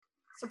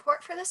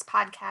Support for this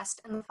podcast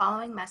and the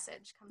following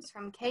message comes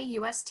from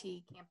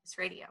KUST Campus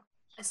Radio.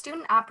 A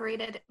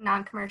student-operated,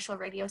 non-commercial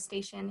radio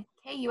station,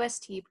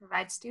 KUST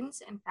provides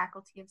students and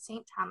faculty of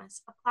St.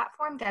 Thomas a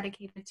platform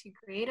dedicated to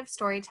creative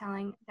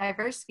storytelling,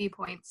 diverse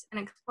viewpoints,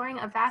 and exploring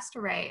a vast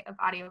array of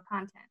audio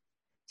content.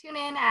 Tune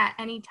in at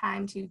any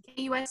time to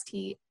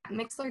KUST at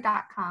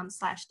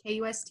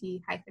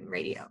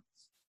mixler.com/KUST-radio.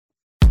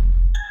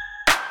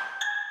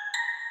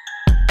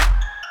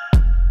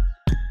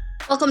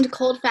 Welcome to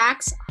Cold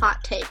Facts,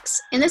 Hot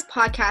Takes. In this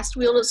podcast,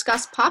 we will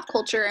discuss pop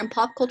culture and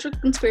pop culture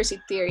conspiracy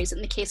theories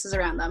and the cases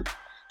around them.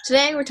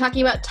 Today, we're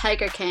talking about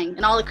Tiger King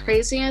and all the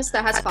craziness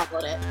that has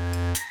followed it.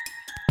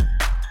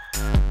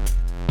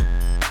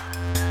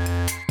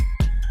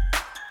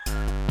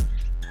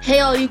 Hey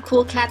all you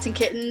cool cats and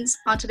kittens.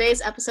 On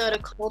today's episode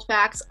of Cold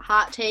Facts,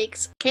 Hot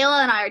Takes,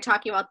 Kayla and I are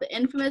talking about the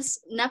infamous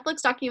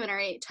Netflix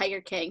documentary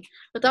Tiger King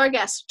with our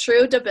guest,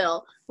 True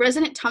DeVille,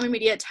 resident Tommy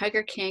Media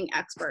Tiger King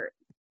expert.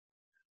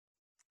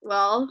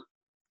 Well,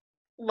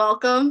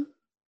 welcome.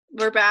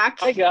 We're back.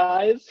 Hi,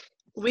 guys.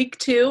 Week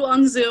 2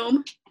 on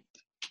Zoom.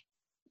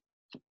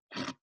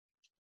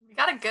 We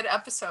got a good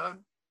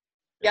episode.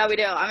 Yeah, we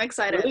do. I'm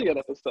excited. Really good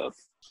episode.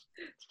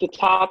 It's the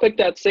topic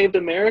that saved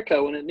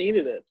America when it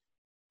needed it.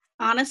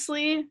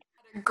 Honestly,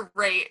 Had a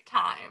great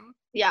time.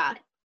 yeah.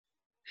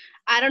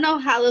 I don't know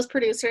how those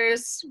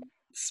producers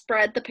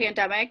spread the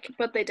pandemic,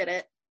 but they did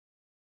it.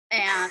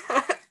 And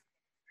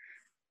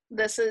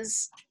this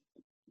is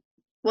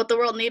what the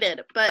world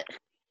needed. But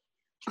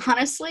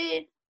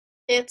honestly,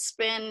 it's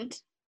been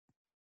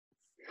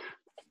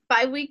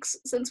 5 weeks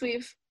since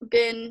we've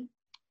been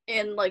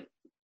in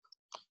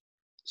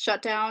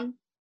shutdown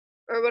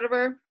or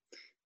whatever.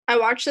 I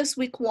watched this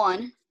week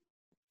 1,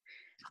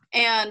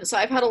 and so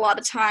I've had a lot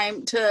of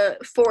time to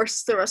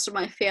force the rest of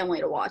my family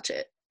to watch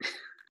it.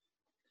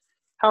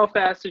 How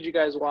fast did you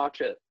guys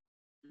watch it?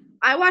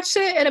 I watched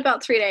it in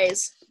about 3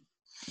 days.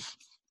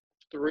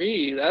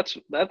 3? That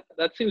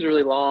seems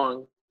really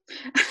long.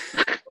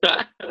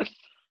 I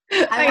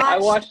I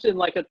watched in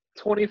a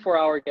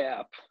 24-hour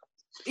gap.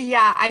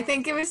 Yeah, I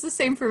think it was the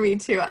same for me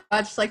too. I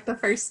watched the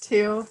first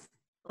 2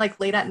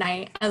 late at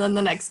night, and then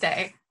the next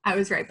day I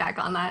was right back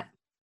on that.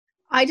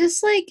 I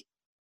just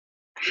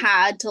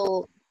had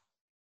to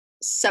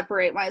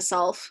separate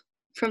myself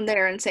from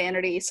their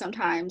insanity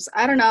sometimes.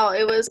 I don't know,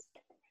 it was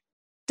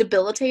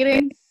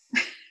debilitating.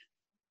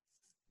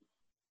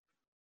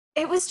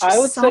 It was I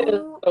would just say,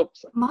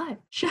 so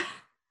much.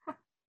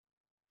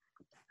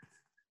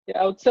 yeah,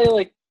 I would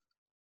say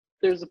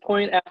there's a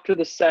point after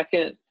the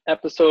second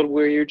episode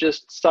where you're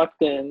just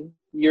sucked in,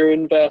 you're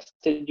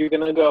invested, you're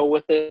gonna go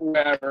with it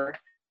wherever,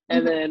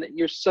 and then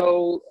you're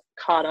so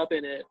caught up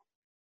in it.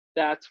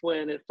 That's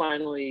when it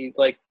finally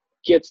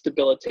gets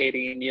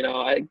debilitating.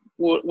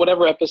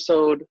 Whatever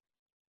episode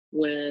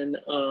when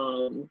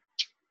the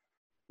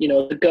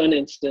gun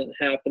incident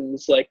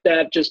happens,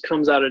 that just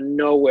comes out of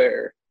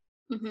nowhere.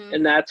 Mm-hmm.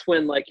 And that's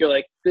when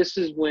you're this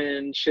is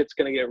when shit's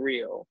gonna get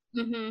real.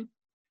 Mm-hmm.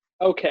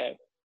 Okay.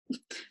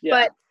 Yeah.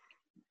 But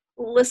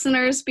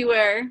listeners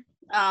beware,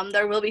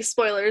 there will be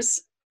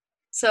spoilers,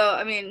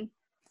 so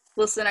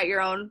listen at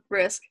your own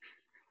risk.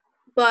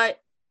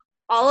 But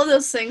all of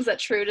those things that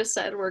True just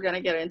said we're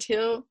gonna get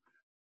into,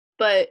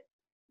 but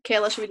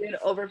Kayla, should we do an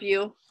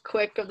overview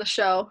quick of the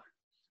show?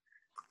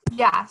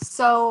 Yeah,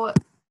 so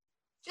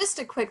just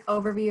a quick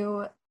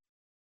overview.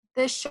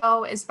 This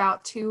show is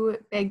about 2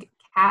 big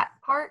cat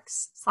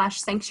parks /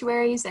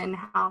 sanctuaries and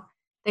how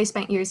they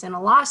spent years in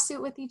a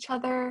lawsuit with each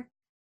other.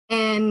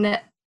 And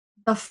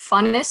the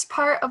funnest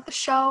part of the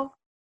show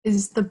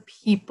is the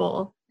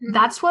people. Mm-hmm.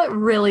 That's what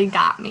really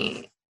got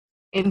me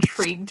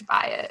intrigued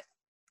by it.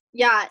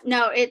 Yeah,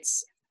 no,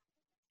 it's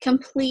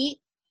complete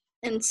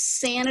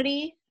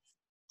insanity,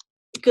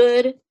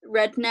 good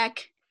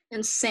redneck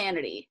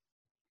insanity.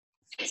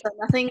 So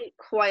nothing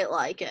quite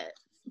like it,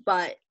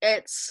 but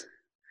it's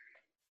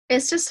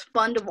just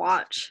fun to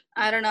watch.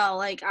 I don't know,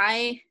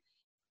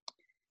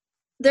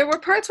 there were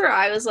parts where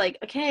I was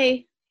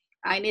okay,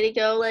 I need to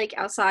go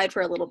outside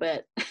for a little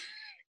bit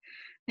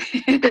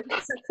and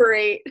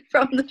separate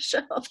from the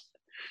show.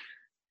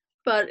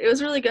 But it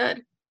was really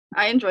good.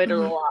 I enjoyed it a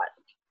lot.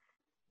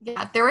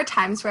 Yeah, there were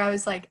times where I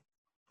was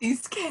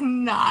these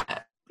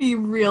cannot be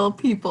real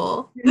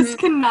people. Mm-hmm. This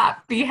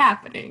cannot be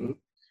happening.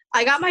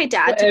 I got my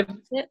dad to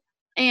watch it,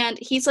 and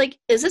he's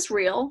is this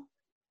real?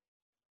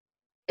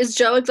 Is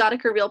Joe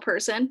Exotic a real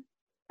person?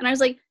 And I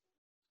was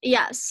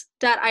yes,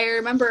 Dad, I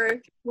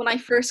remember when I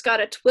first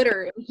got a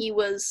Twitter and he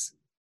was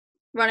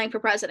running for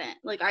president.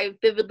 I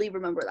vividly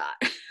remember that.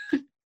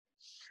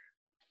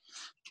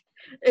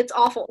 It's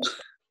awful.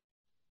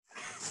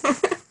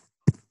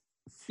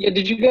 Yeah,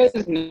 did you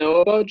guys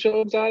know about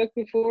Joe Exotic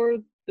before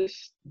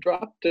this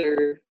dropped,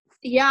 or?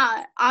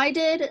 Yeah, I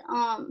did,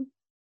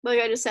 like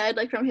I just said,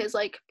 from his,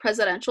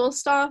 presidential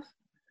stuff,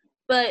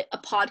 but a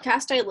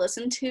podcast I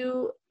listened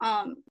to,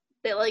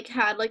 they,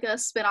 had, a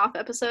spin-off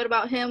episode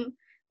about him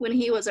when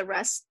he was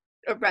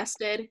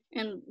arrested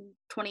in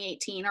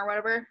 2018 or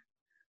whatever,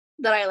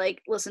 that I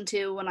like listen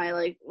to when I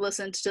like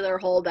listened to their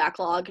whole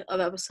backlog of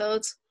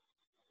episodes.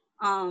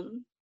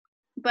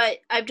 But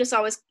I've just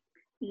always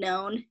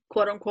known,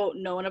 quote unquote,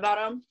 known about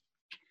them.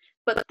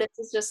 But this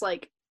is just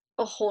like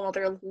a whole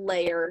other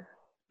layer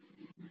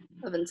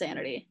of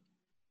insanity.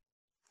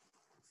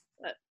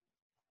 But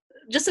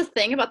just the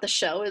thing about the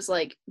show is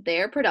like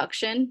their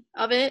production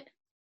of it,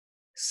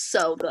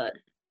 so good.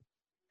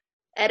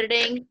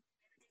 Editing,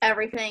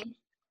 everything,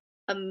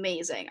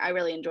 amazing. I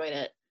really enjoyed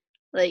it.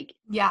 Like,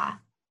 Yeah.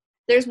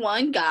 there's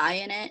one guy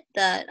in it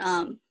that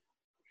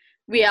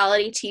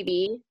reality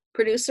TV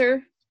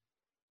producer.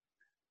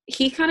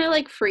 He kind of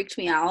like freaked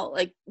me out,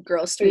 like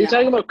grossed Are me you out.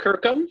 talking about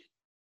Kirkham?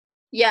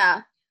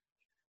 Yeah,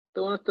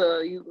 The one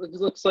with he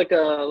looks like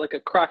a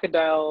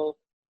crocodile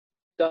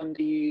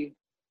Dundee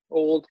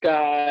old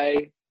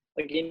guy,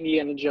 like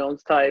Indiana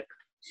Jones type.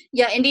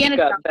 yeah, He's Indiana.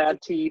 got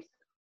bad teeth.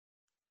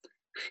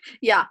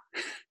 Yeah,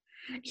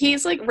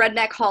 he's like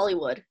redneck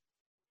Hollywood.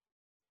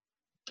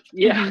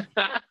 Yeah.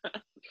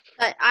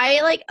 But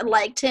I like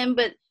liked him,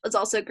 but was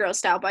also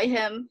grossed out by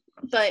him.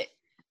 But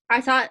I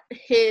thought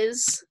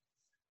his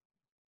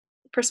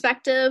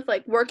perspective,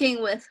 like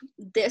working with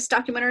this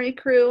documentary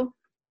crew,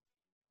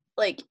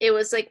 like it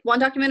was like one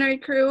documentary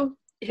crew,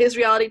 his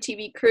reality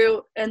TV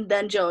crew, and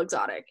then Joe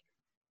Exotic,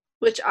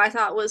 which I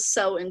thought was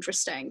so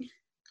interesting.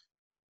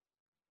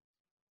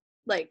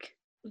 Like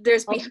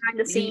there's behind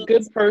the He's scenes. a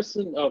good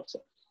person. Oh,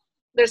 sorry.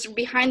 There's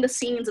behind the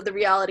scenes of the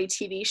reality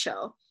TV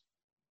show,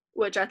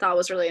 which I thought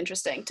was really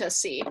interesting to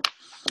see.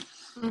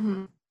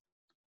 Mm-hmm.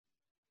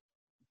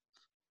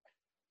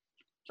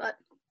 But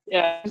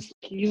Yeah,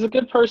 he's a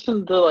good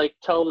person to like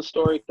tell the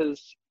story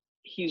because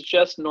he's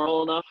just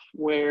normal enough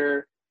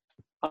where,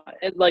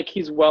 and like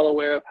he's well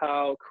aware of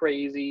how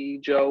crazy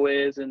Joe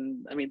is,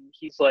 and I mean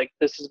he's like,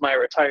 this is my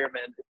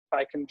retirement. If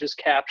I can just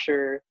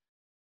capture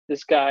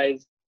this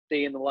guy's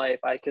day in the life,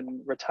 I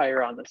can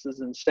retire on this. This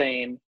is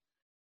insane.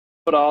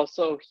 But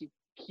also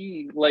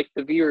he like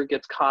the viewer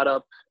gets caught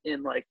up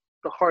in like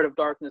the heart of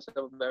darkness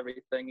of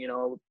everything. You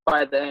know,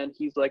 by the end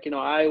he's like, you know,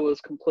 I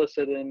was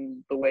complicit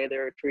in the way they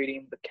were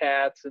treating the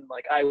cats, and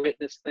like I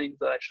witnessed things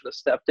that I should have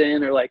stepped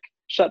in or like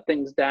shut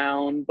things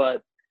down,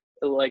 but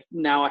like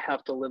now I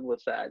have to live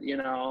with that, you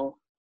know.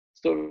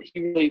 So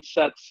he really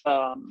sets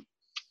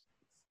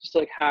just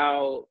like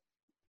how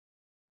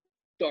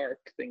dark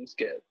things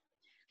gets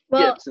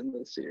in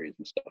the series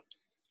and stuff.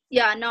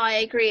 yeah, no, I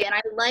agree. And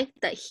I like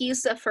that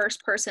he's the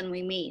first person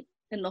we meet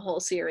in the whole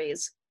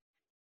series.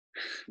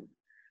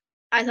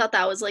 I thought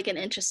that was like an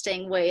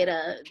interesting way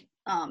to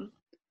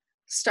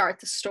start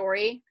the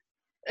story.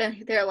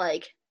 And they're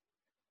like,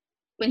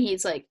 when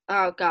he's like,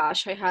 oh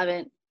gosh, I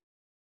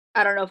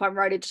don't know if I'm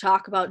ready to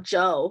talk about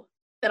Joe.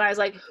 And I was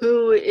like,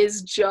 who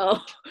is Joe?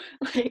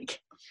 Like,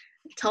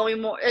 tell me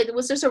more. It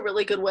was just a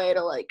really good way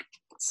to like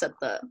set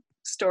the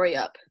story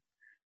up.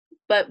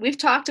 But we've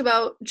talked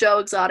about Joe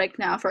Exotic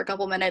now for a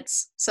couple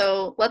minutes,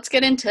 so let's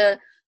get into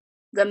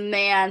the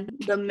man,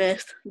 the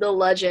myth, the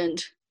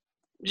legend,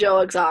 Joe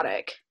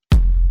Exotic.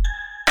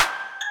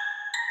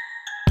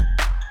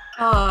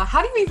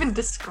 How do you even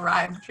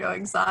describe Joe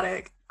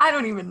Exotic? I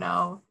don't even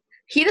know.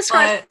 He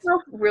describes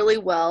himself really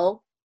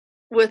well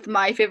with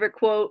my favorite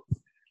quote,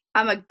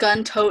 I'm a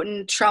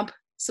gun-toting,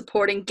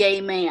 Trump-supporting gay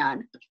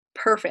man.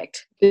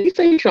 Perfect. Did you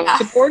say Trump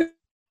supported?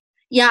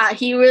 Yeah,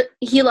 he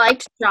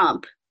liked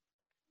Trump.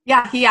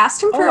 Yeah, he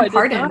asked him for a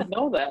pardon. I did not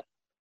know that.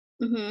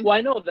 Mm-hmm. Well,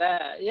 I know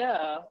that.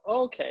 Yeah.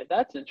 Okay,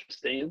 that's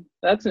interesting.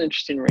 That's an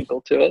interesting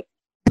wrinkle to it.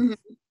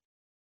 Mm-hmm.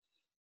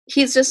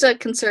 He's just a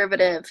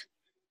conservative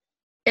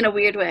in a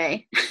weird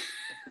way.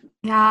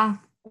 Yeah.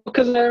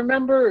 Because I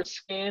remember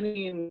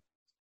scanning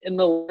in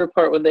the later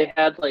part when they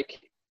had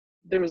like,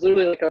 there was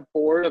literally like a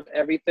board of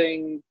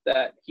everything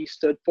that he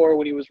stood for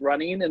when he was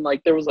running, and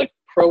like there was like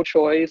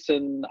pro-choice,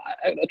 and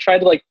I tried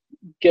to like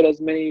get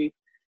as many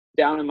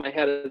down in my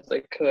head as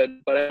I could,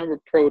 but I remember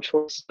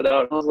pro-choice stood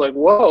out, and I was like,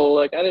 whoa,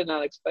 like I did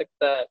not expect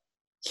that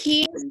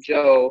from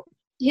Joe.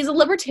 He's a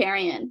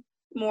libertarian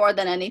more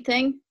than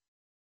anything.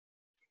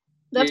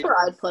 That's where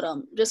I'd put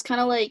him. Just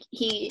kind of like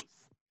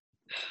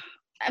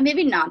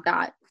maybe not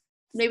that.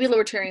 Maybe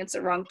libertarian's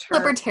the wrong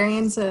term.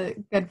 Libertarian's a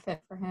good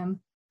fit for him.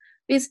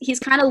 He's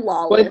kind of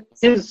lawless.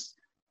 But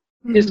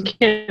his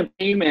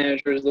campaign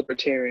manager is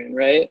libertarian,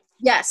 right?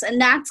 Yes,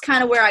 and that's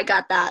kind of where I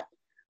got that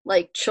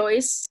like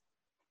choice.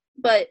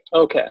 But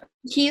okay,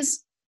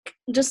 he's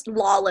just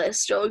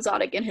lawless, Joe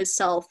Exotic in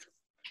himself.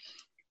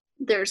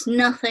 There's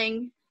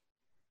nothing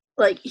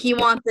like he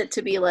wants it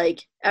to be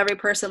like every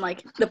person,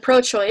 like the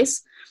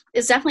pro-choice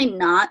is definitely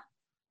not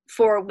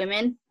for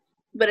women,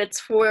 but it's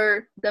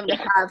for them to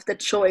have the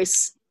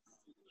choice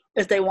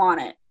if they want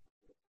it.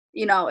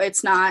 You know,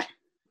 it's not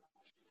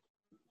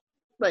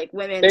like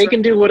women. They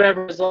can do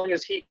whatever as long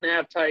as he can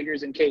have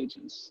tigers in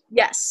cages.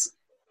 Yes,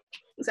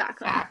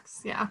 exactly.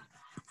 Facts, yeah.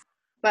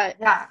 But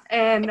yeah,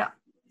 and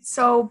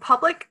so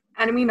public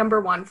enemy number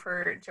one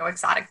for Joe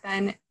Exotic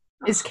then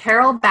is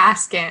Carol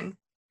Baskin,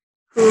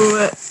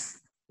 who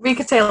we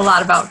could say a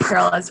lot about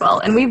Carol as well,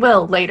 and we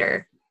will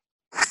later,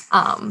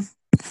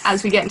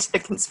 as we get into the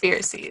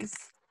conspiracies.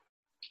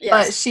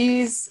 But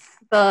she's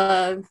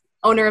the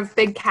owner of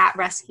Big Cat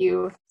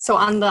Rescue. So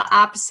on the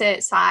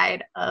opposite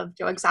side of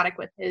Joe Exotic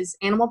with his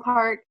animal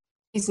park,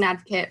 he's an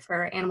advocate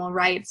for animal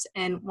rights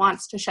and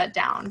wants to shut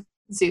down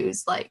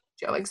zoos like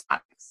Joe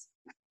Exotic's.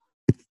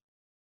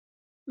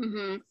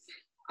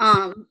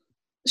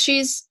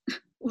 She's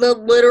the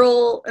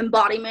literal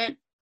embodiment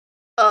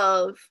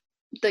of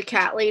the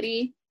cat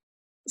lady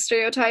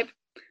stereotype,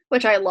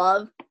 which I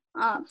love.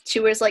 She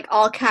wears like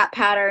all cat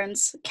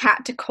patterns,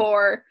 cat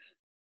decor.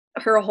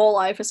 Her whole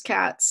life is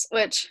cats,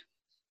 which,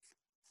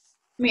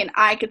 I mean,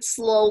 I could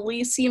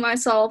slowly see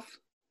myself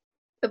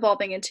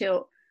evolving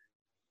into,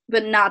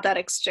 but not that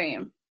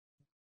extreme.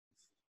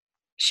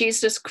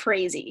 She's just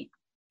crazy.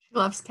 She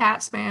loves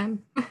cats, man.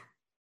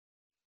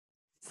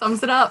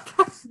 Sums it up.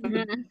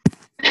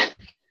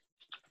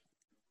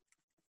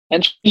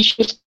 And she's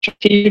just a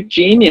strategic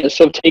genius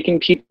of taking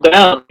people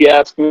down, if you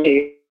ask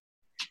me.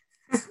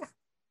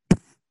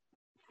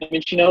 I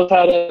mean, she knows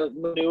how to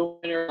maneuver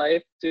in her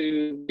life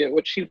to get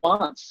what she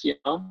wants, you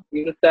know?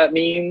 Even if that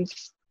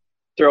means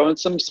throwing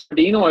some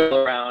sardine oil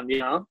around, you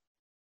know?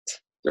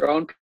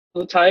 Throwing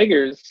the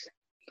tigers.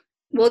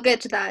 We'll get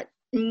to that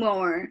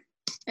more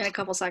in a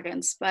couple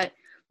seconds, but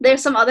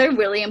there's some other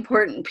really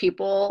important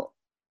people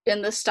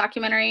in this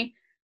documentary.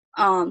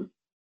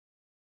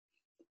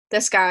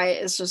 This guy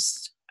is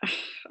just, I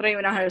don't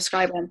even know how to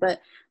describe him,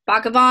 but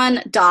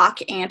Bhagavan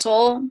Doc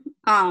Antle,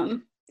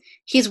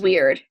 he's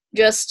weird.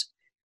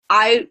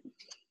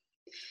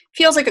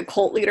 Feels like a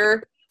cult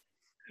leader.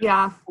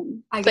 Yeah,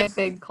 I get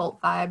big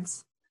cult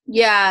vibes.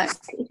 Yeah,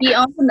 he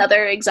owns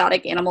another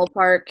exotic animal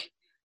park.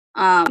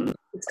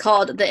 It's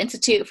called the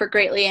Institute for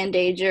Greatly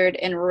Endangered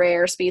and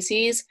Rare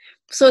Species.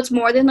 So it's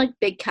more than like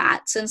big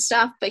cats and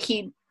stuff, but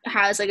he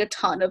has like a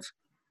ton of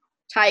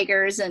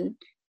tigers and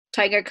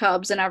tiger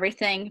cubs and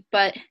everything.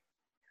 But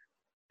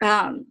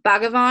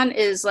Bhagavan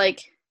is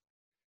like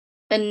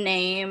a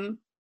name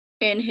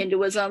in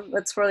Hinduism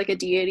that's for like a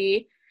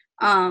deity.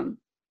 And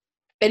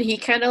he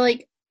kind of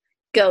like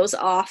goes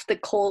off the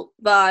cult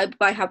vibe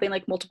by having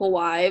like multiple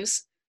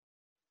wives.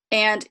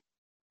 And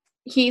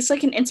he's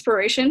like an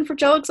inspiration for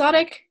Joe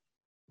Exotic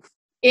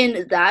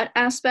in that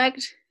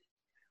aspect,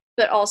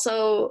 but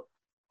also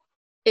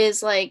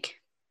is like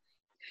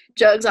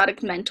Joe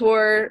Exotic's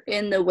mentor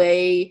in the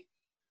way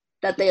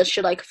that they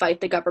should like fight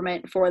the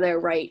government for their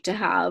right to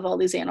have all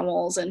these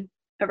animals and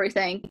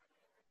everything.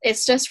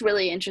 It's just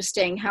really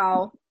interesting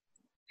how,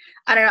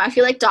 I don't know, I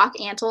feel like Doc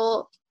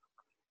Antle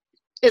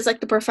is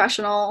like the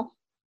professional,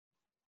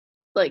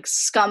 like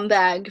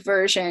scumbag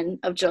version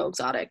of Joe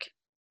Exotic.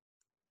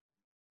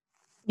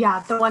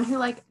 Yeah, the one who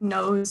like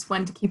knows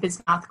when to keep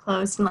his mouth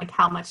closed and like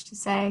how much to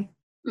say.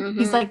 Mm-hmm.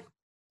 He's like,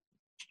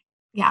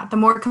 yeah, the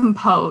more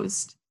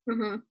composed.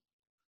 Mm-hmm.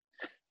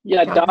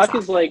 Yeah, Joe Doc Exotic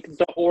is like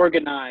the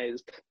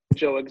organized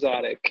Joe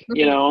Exotic,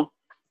 you know?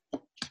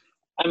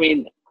 I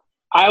mean,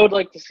 I would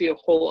like to see a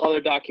whole other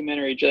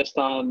documentary just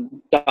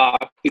on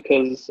Doc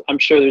because I'm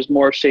sure there's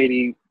more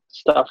shady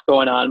stuff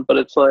going on, but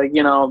it's like,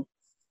 you know,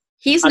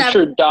 I'm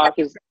sure Doc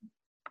is.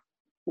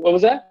 What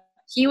was that?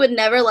 He would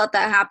never let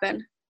that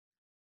happen.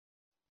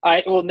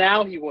 Well,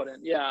 now he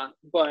wouldn't, yeah,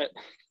 but.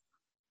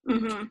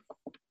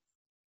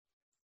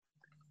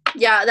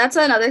 Yeah, that's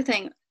another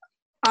thing.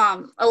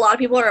 A lot of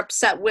people are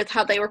upset with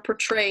how they were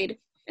portrayed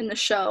in the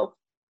show.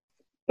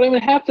 But I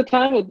mean, half the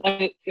time,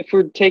 if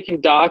we're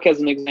taking Doc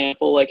as an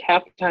example, like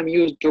half the time he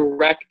was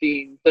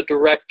directing the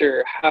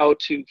director how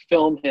to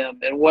film him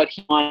and what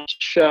he wanted to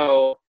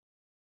show.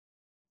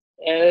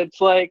 And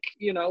it's like,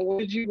 you know, what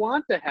did you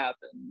want to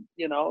happen?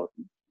 You know,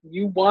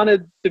 you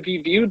wanted to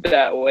be viewed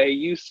that way.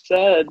 You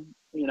said,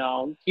 you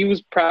know, he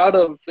was proud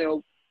of, you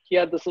know, he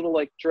had this little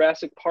like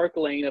Jurassic Park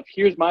lane of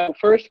here's my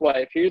first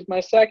wife, here's my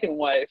second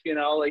wife, you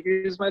know, like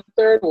here's my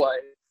third wife.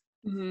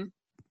 Mm-hmm.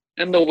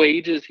 And the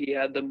wages he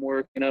had them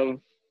working of,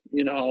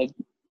 you know,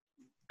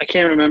 I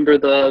can't remember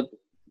was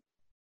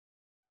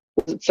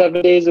it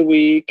 7 days a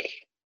week,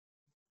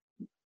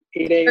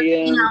 8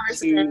 a.m.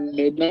 to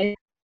midnight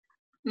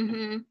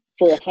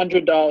for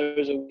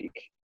 $100 a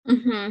week.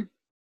 Mm-hmm.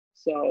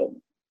 So,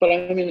 but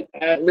I mean,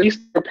 at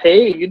least they're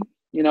paid,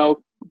 you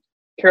know.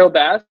 Carol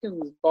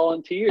Baskin's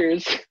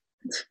volunteers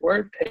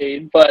weren't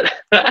paid, but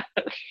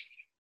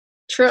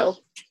true.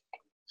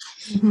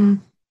 Mm-hmm.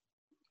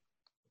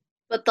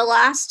 But the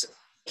last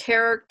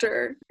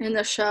character in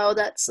the show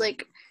that's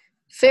like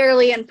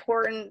fairly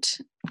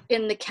important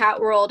in the cat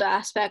world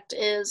aspect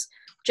is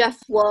Jeff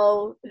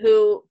Lowe,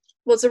 who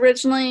was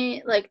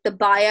originally like the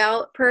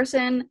buyout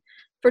person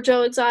for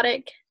Joe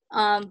Exotic.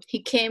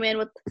 He came in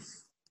with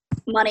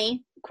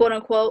money, quote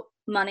unquote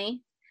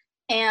money,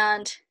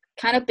 and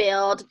kind of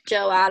bailed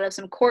Joe out of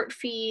some court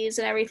fees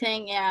and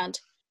everything. And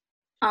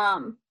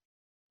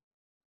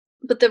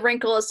but the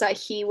wrinkle is that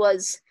he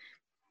was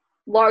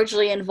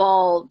largely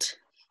involved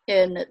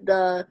in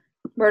the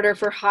murder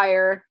for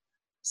hire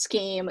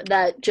scheme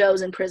that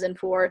Joe's in prison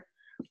for.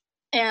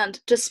 And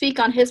to speak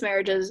on his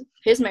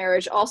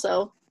marriage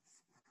also,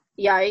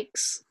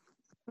 yikes.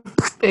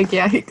 Big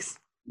yikes.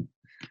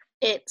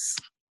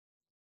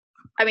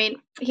 I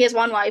mean, he has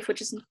one wife,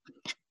 which is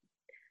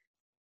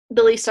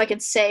the least I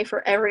could say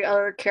for every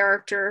other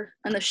character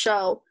in the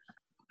show.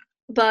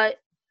 But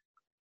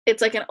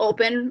it's like an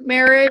open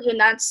marriage, and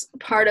that's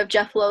part of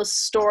Jeff Lowe's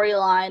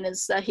storyline,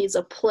 is that he's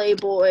a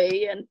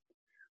playboy and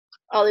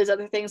all these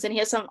other things, and he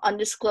has some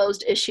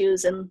undisclosed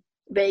issues in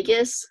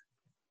Vegas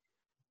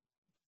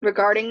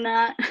regarding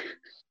that.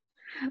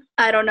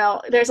 I don't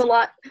know. There's a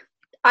lot.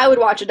 I would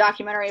watch a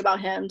documentary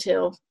about him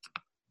too.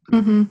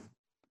 Mm-hmm.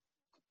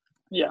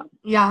 Yeah.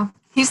 Yeah.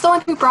 He's the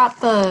one who brought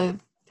the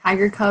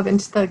tiger cub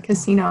into the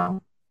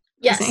casino.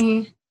 Yes. Isn't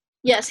he?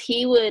 Yes,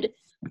 he would.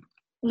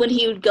 When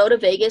he would go to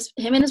Vegas,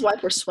 him and his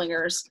wife were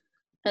swingers.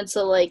 And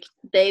so, like,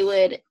 they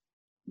would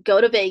go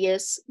to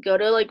Vegas, go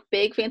to, like,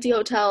 big fancy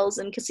hotels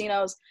and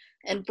casinos,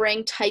 and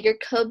bring tiger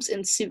cubs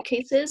in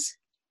suitcases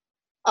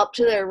up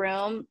to their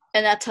room.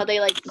 And that's how they,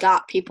 like,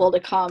 got people to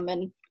come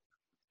and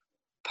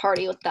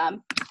party with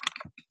them.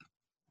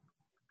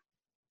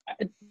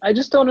 I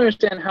just don't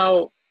understand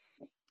how.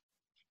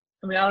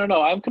 I mean, I don't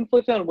know. I'm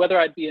conflicted on whether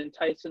I'd be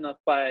enticed enough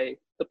by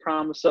the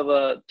promise of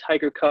a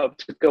tiger cub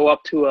to go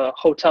up to a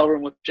hotel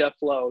room with Jeff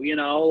Lowe. You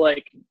know,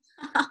 like,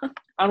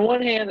 on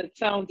one hand, it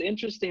sounds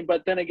interesting,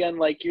 but then again,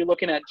 like, you're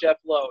looking at Jeff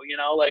Lowe, you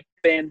know, like,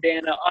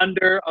 bandana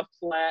under a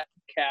flat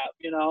cap,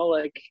 you know,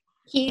 like,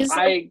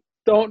 I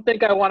don't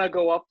think I want to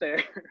go up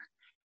there.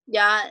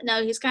 Yeah,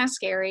 no, he's kind of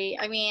scary.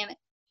 I mean,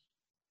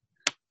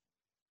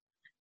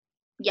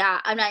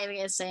 yeah, I'm not even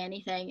going to say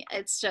anything.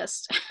 It's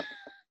just,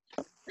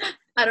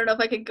 I don't know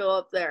if I could go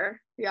up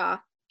there. Yeah.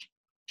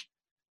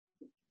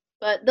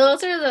 But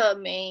those are the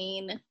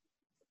main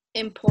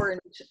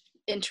important,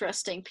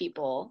 interesting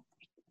people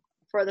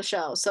for the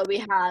show. So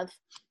we have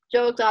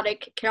Joe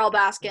Exotic, Carol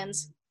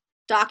Baskins,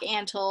 Doc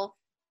Antle,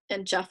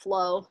 and Jeff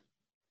Lowe.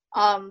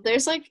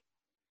 There's like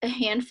a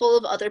handful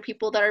of other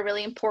people that are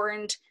really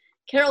important.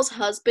 Carol's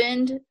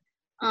husband,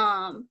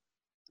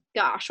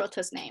 gosh, what's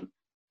his name?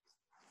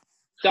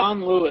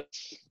 Don Lewis.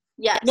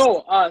 Yes.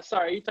 No,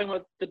 sorry, you're talking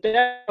about the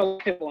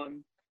dead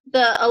one.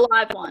 The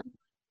alive one.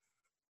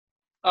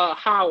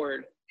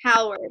 Howie.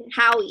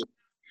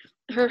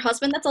 Her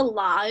husband that's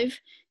alive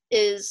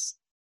is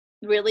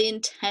really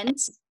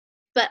intense,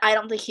 but I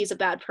don't think he's a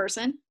bad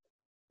person.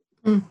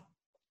 Mm.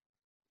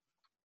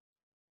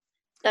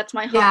 That's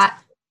my hot.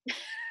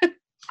 Yeah.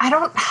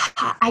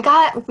 I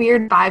got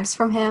weird vibes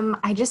from him.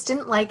 I just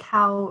didn't like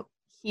how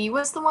he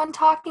was the one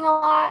talking a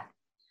lot,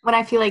 when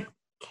I feel like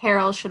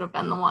Carol should have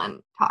been the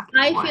one talking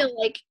more. I feel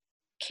like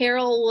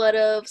Carol would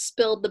have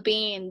spilled the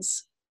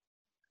beans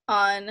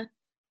on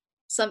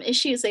some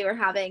issues they were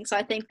having, so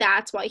I think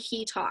that's why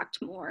he talked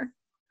more.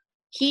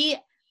 He,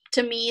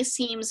 to me,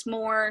 seems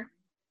more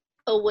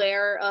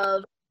aware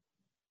of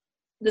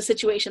the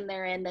situation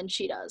they're in than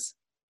she does.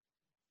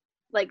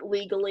 Like,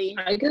 legally.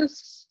 I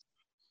guess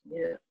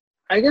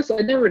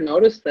I never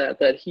noticed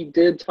that he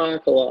did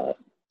talk a lot.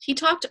 He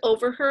talked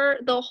over her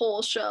the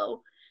whole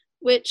show,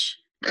 which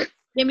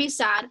made me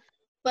sad.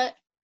 But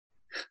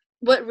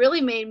what really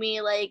made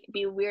me, like,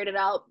 be weirded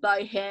out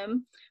by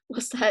him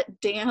was that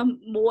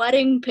damn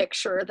wedding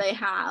picture they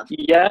have.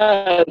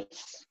 Yes.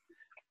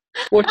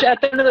 Which,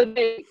 at the end of the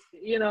day,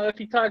 you know, if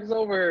he talks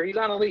over her, he's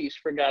on a leash,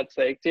 for God's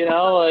sake, you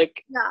know?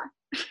 Like, yeah.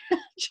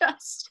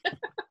 Just.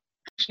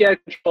 She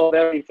had control of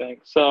everything,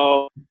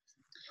 so.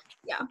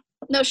 Yeah.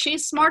 No,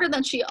 she's smarter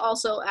than she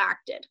also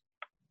acted.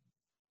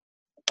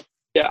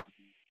 Yeah.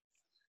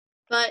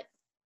 But,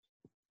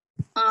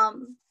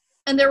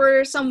 and there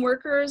were some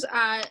workers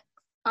at,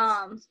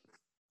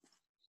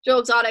 Joe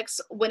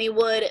Exotic's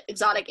Wynnewood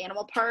Exotic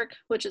Animal Park,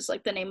 which is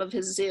like the name of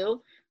his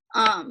zoo.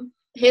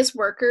 His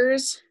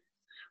workers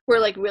were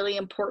like really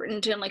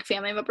important and like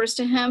family members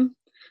to him,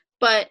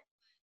 but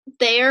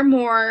they are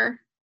more,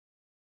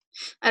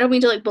 I don't mean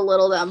to like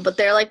belittle them, but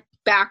they're like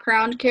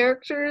background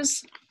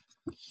characters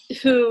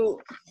who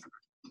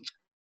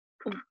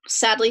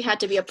sadly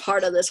had to be a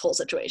part of this whole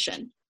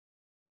situation.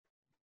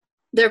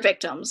 They're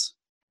victims.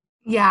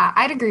 Yeah,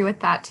 I'd agree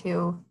with that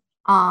too.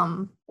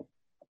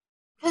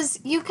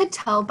 Because you could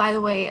tell by the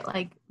way,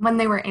 like, when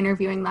they were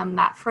interviewing them,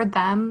 that for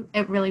them,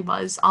 it really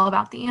was all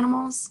about the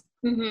animals.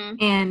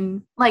 Mm-hmm.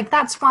 And, like,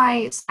 that's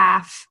why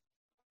Staff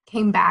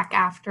came back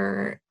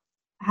after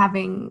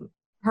having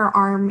her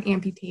arm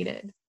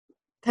amputated.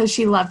 Because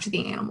she loved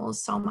the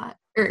animals so much.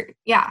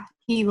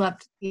 He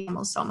loved the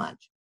animals so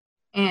much.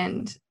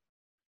 And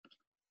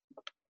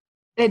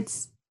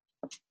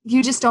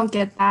you just don't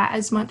get that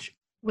as much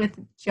with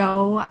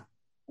Joe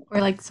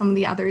or, like, some of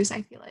the others,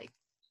 I feel like.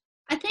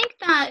 I think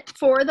that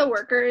for the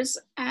workers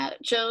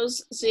at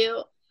Joe's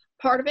zoo,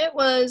 part of it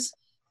was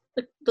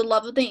the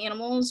love of the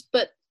animals,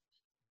 but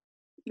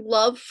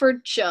love for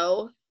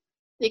Joe,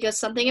 because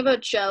something about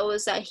Joe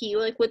is that he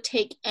like would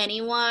take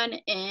anyone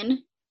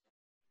in,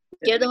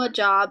 give them a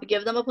job,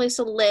 give them a place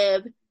to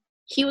live.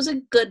 He was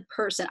a good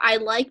person. I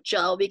like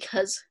Joe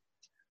because,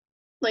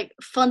 like,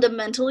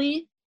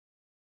 fundamentally,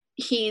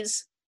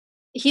 he's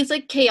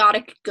like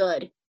chaotic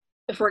good.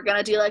 If we're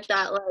gonna do like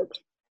that, like,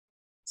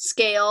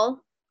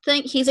 scale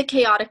thing, he's a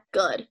chaotic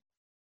good.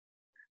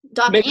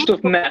 Mixed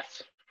with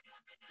meth.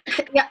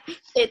 Yeah,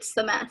 it's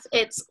the meth.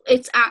 It's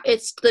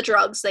the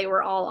drugs they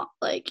were all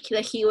like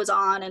that he was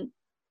on, and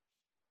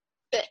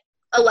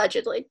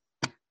allegedly.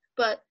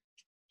 But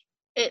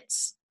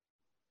it's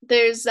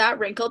there's that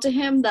wrinkle to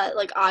him that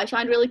like I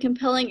find really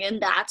compelling,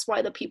 and that's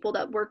why the people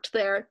that worked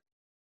there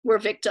were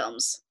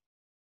victims,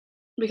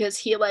 because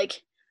he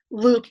like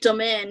looped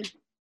them in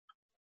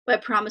by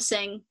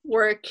promising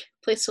work,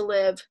 place to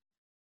live,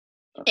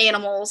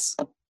 animals.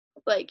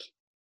 Like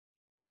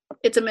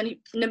it's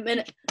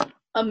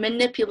a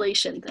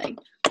manipulation thing.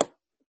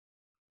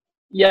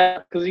 Yeah,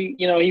 because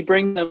he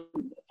brings them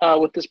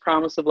with this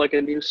promise of like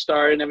a new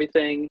start and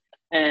everything,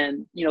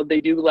 and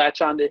they do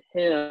latch onto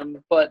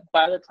him. But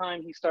by the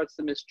time he starts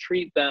to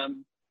mistreat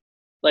them,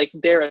 like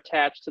they're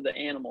attached to the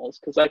animals.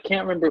 Because I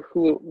can't remember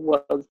who it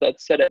was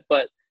that said it,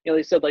 but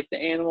they said like the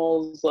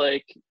animals,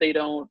 like they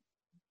don't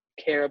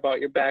care about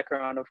your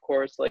background, of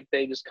course, like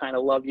they just kind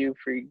of love you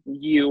for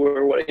you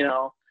or what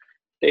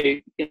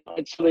they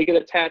and so they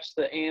get attached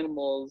to the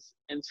animals,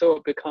 and so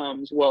it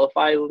becomes, well, if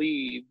I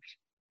leave,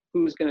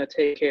 who's going to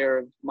take care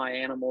of my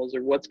animals,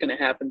 or what's going to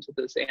happen to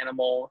this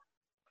animal?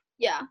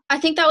 Yeah, I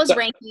think that was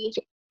Ranky,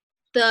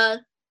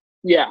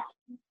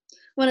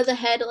 one of the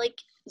head like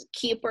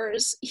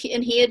keepers,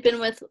 he had been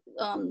with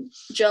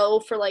Joe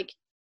for like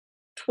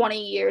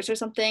 20 years or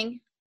something,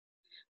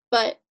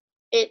 but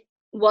it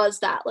was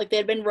that like they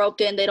had been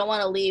roped in. They don't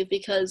want to leave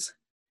because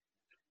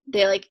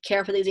they like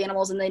care for these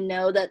animals, and they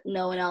know that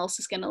no one else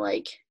is gonna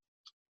like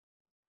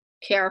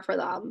care for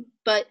them.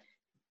 But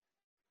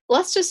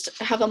let's just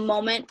have a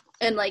moment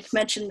and like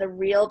mention the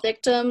real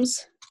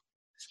victims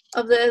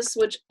of this,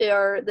 which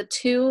are the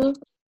two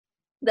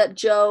that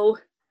Joe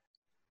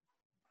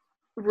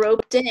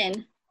roped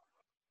in.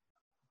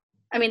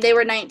 I mean, they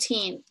were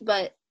 19,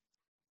 but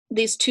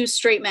these two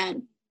straight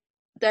men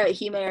that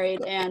he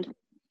married and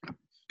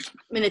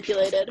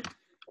manipulated.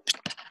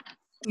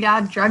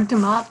 Yeah, drugged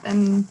him up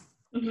and.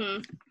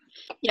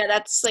 Yeah,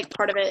 that's like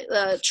part of it.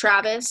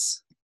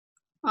 Travis,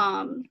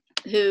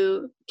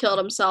 who killed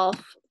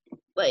himself.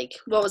 Like,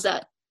 what was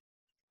that?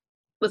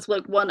 With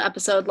like one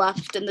episode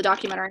left in the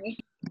documentary.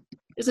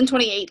 It was in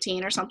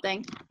 2018 or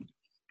something.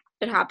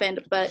 It happened,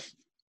 but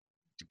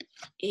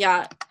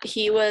yeah,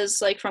 he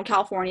was like from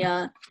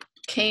California,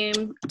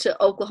 came to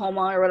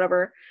Oklahoma or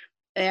whatever,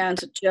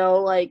 and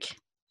Joe like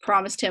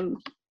promised him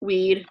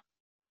weed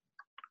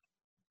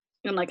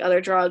and like other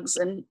drugs,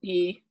 and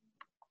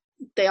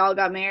they all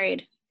got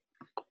married.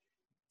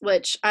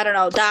 Which I don't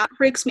know, that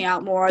freaks me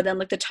out more than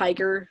like the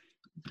tiger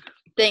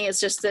thing. Is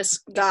just this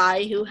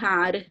guy who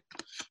had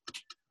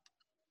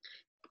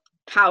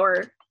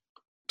power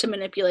to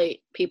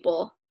manipulate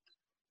people.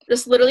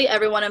 Just literally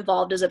everyone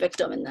involved is a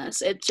victim in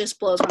this. It just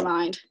blows my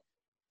mind.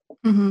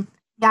 Mm-hmm.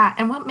 Yeah,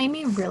 and what made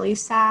me really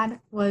sad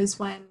was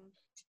when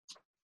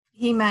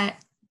he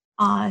met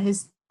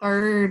his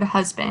third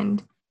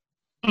husband,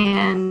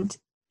 and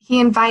he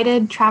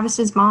invited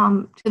Travis's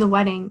mom to the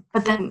wedding,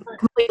 but then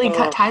completely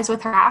cut ties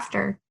with her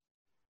after.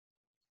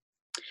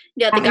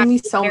 Yeah, that made me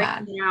so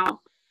mad. Now.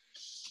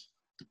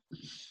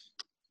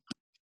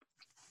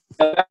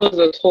 That was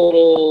a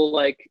total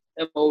like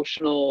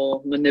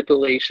emotional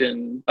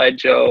manipulation by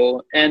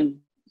Joe, and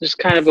just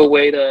kind of a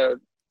way to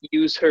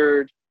use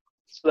her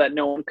so that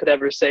no one could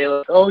ever say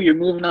like, oh, you're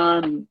moving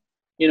on,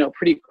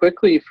 pretty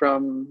quickly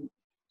from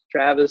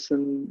Travis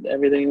and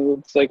everything.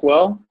 It's like,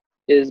 well,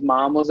 his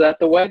mom was at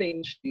the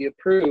wedding, she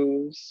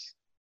approves.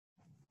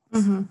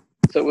 Mm-hmm.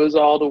 So it was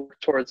all to work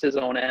towards his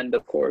own end,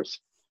 of course.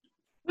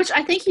 Which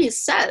I think he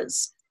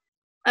says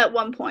at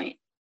one point.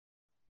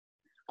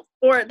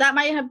 Or that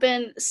might have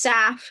been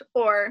Saf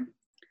or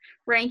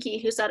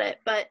Ranky who said it,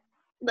 but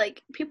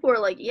like people were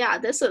like, yeah,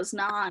 this is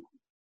not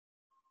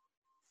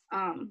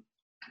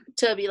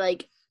to be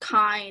like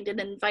kind and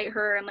invite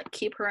her and like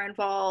keep her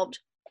involved.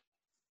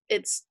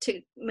 It's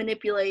to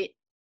manipulate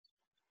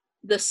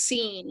the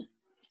scene,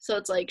 so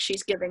it's like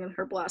she's giving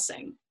her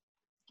blessing.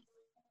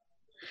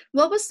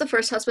 What was the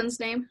first husband's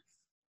name?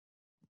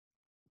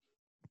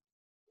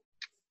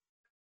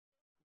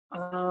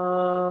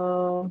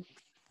 I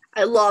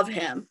love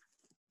him.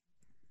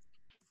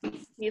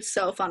 He's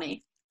so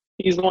funny.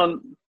 He's the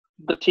one,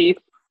 the teeth?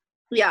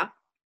 Yeah.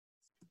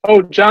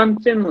 Oh, John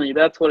Finley,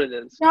 that's what it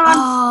is.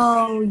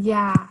 Oh,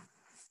 yeah.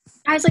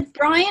 I was like,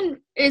 Brian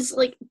is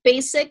like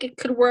basic, it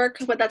could work,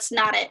 but that's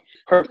not it.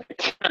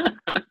 Perfect.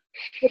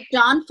 With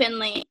John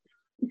Finley,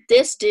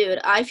 this dude,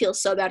 I feel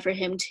so bad for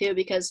him too,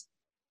 because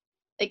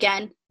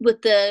again,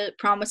 with the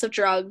promise of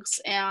drugs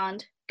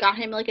and got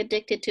him like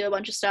addicted to a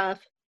bunch of stuff.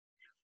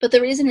 But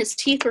the reason his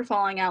teeth were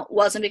falling out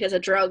wasn't because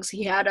of drugs.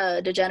 He had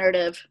a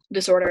degenerative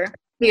disorder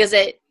because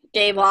it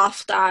gave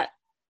off that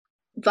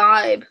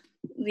vibe,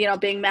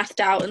 being methed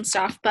out and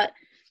stuff. But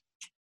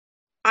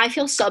I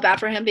feel so bad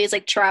for him because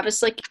like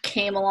Travis like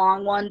came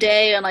along one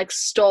day and like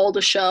stole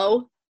the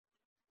show.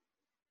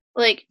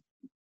 Like,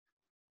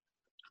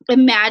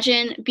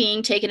 imagine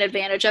being taken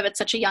advantage of at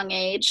such a young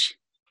age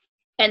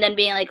and then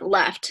being like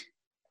left.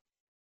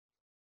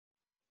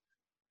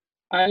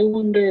 I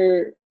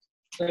wondered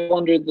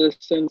this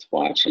since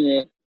watching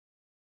it.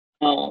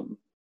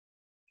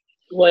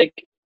 like,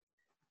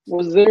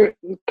 was there,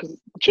 because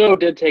Joe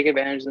did take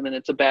advantage of them and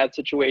it's a bad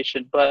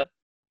situation, but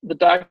the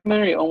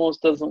documentary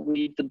almost doesn't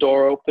leave the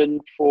door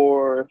open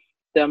for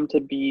them to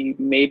be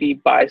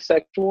maybe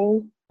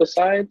bisexual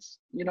besides,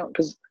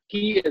 because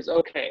he is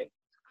okay.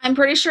 I'm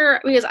pretty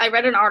sure, because I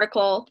read an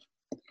article,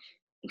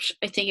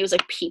 I think it was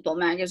like People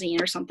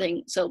magazine or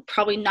something, so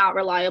probably not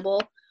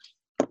reliable,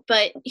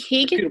 but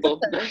he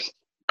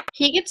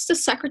gets the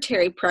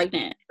secretary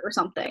pregnant or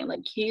something.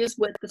 Like, he's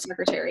with the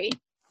secretary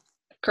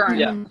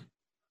currently. Yeah.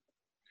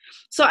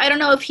 So I don't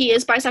know if he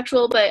is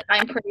bisexual, but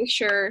I'm pretty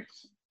sure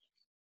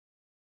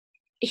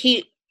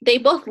they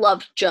both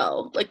loved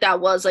Joe. Like,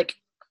 that was like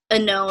a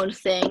known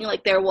thing.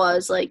 Like, there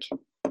was like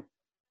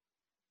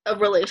a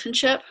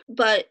relationship,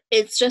 but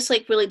it's just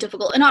like really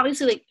difficult. And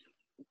obviously, like,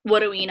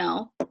 what do we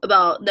know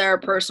about their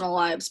personal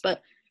lives?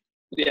 But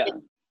yeah,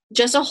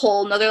 just a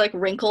whole nother like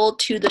wrinkle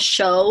to the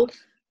show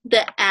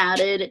that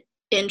added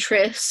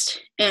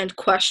interest and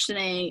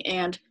questioning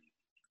and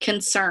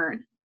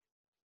concern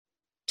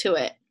to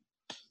it.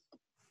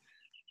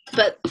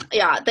 But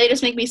yeah, they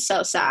just make me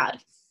so sad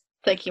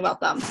thinking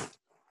about them.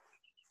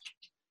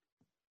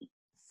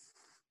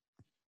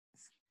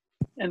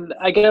 And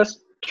I guess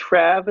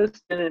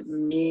Travis didn't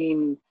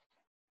mean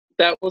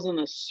that wasn't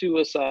a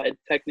suicide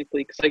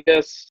technically, because I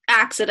guess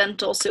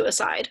accidental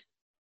suicide.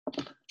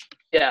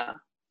 Yeah,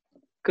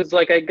 because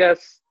like I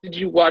guess did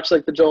you watch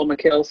like the Joel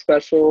McHale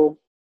special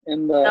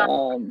in the?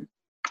 No.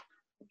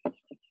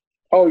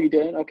 Oh, you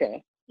didn't?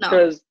 Okay. No.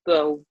 Because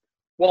the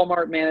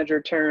Walmart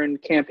manager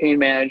turned campaign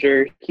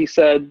manager, he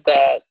said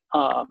that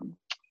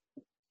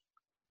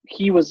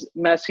he was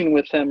messing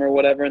with him or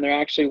whatever, and there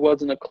actually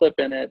wasn't a clip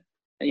in it.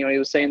 And he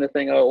was saying the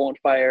thing, oh, it won't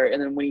fire. And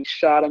then when he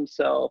shot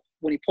himself,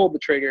 when he pulled the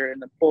trigger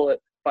and the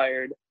bullet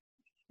fired,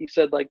 he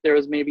said like there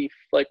was maybe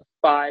like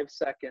 5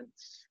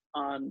 seconds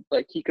on,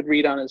 like he could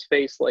read on his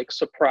face like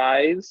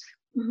surprise.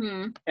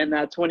 Mm-hmm. And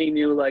that's when he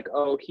knew like,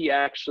 oh, he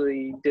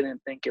actually didn't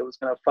think it was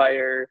going to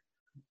fire.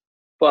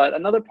 But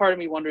another part of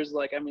me wonders,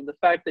 like, I mean, the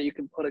fact that you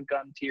can put a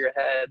gun to your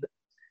head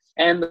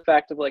and the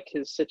fact of like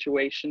his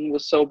situation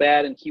was so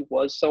bad and he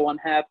was so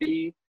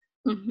unhappy,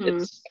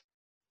 mm-hmm.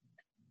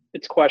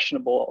 It's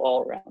questionable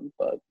all around.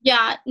 But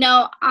yeah,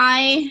 no,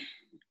 I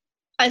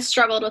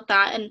struggled with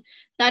that, and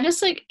that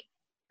just like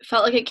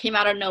felt like it came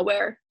out of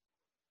nowhere.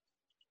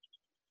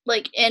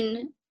 Like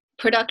in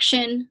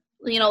production,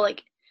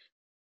 like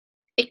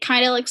it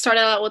kind of like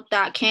started out with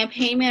that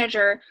campaign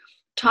manager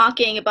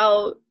talking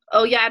about,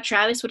 oh yeah,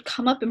 Travis would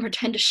come up and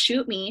pretend to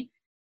shoot me,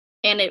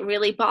 and it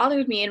really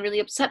bothered me and really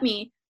upset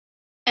me.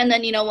 And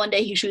then, one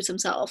day he shoots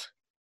himself.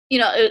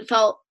 It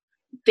felt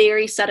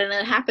very sudden,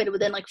 and it happened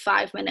within like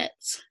 5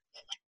 minutes.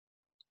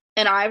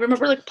 And I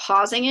remember like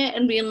pausing it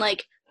and being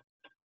like,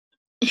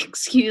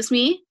 excuse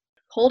me,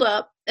 hold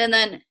up. And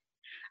then,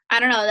 I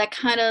don't know, that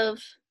kind of,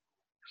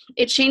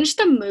 it changed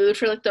the mood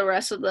for like the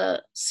rest of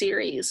the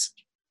series.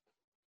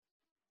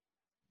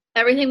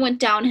 Everything went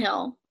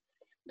downhill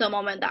the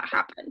moment that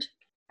happened.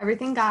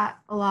 Everything got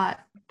a lot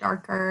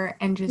darker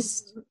and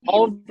just...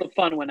 all of the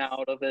fun went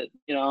out of it,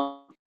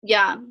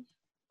 Yeah.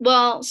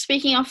 Well,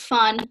 speaking of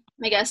fun,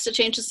 I guess to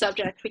change the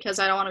subject because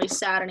I don't want to be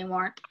sad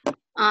anymore.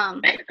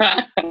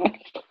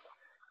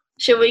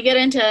 Should we get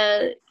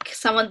into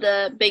some of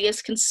the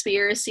biggest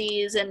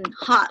conspiracies and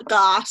hot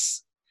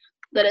goss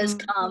that has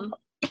come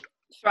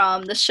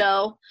from the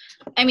show?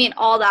 I mean,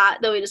 all that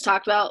we just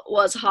talked about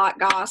was hot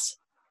goss,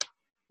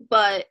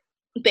 but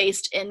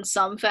based in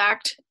some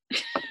fact.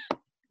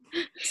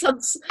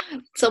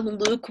 some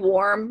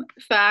lukewarm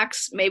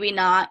facts, maybe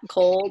not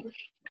cold,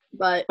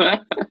 but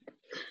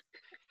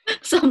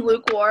some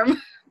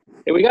lukewarm.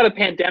 Hey, we got a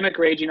pandemic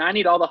raging. I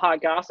need all the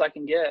hot goss I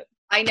can get.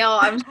 I know,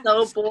 I'm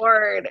so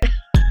bored.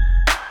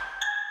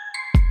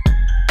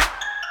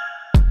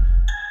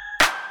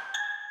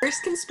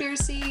 First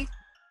conspiracy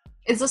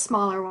is a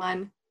smaller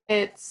one.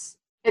 It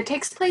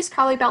takes place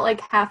probably about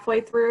like halfway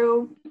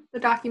through the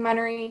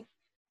documentary.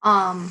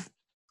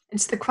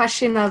 It's the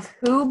question of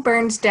who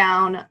burns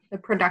down the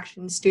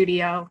production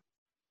studio.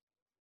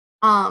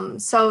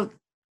 So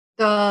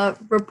the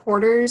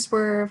reporters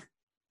were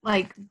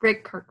like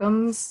Rick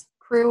Kirkham's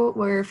crew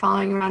were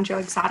following around Joe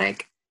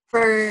Exotic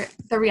for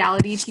the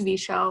reality TV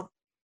show.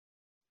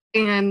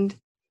 And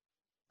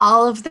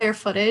all of their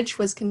footage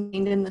was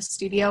contained in the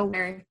studio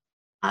where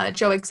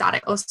Joe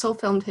Exotic also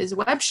filmed his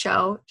web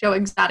show, Joe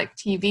Exotic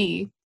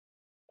TV.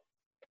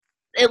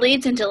 It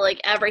leads into like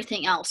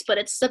everything else, but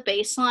it's the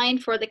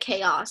baseline for the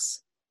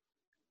chaos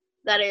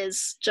that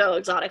is Joe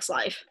Exotic's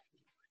life.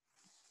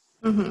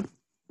 Mm-hmm.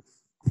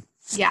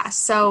 Yeah,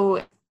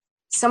 so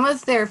some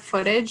of their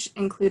footage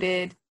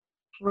included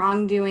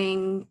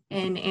wrongdoing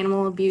and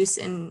animal abuse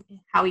and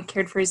how he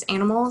cared for his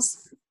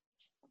animals.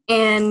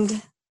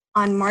 And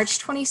on March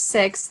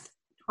 26th,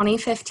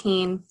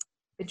 2015,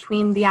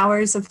 between the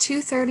hours of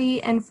 2:30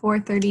 and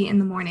 4:30 in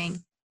the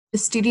morning, the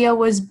studio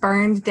was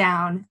burned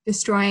down,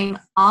 destroying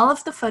all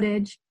of the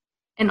footage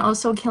and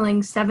also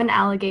killing 7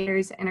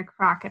 alligators and a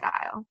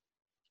crocodile.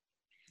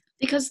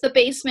 because the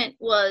basement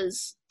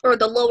was, or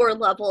the lower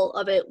level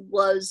of it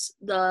was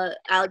the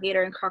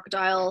alligator and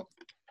crocodile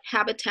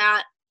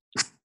habitat,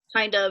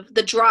 kind of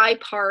the dry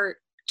part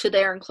to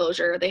their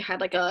enclosure. They had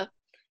like a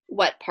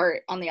wet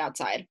part on the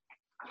outside.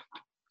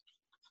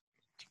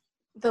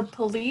 The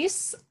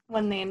police,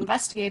 when they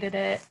investigated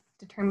it,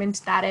 determined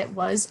that it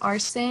was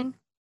arson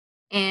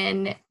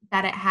and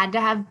that it had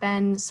to have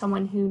been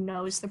someone who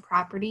knows the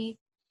property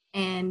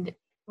and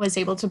was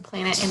able to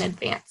plan it in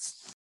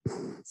advance.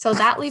 So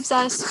that leaves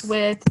us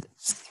with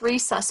 3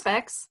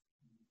 suspects: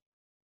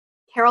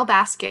 Carol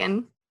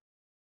Baskin,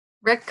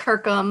 Rick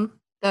Kirkham,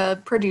 the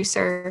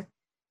producer,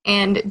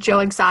 and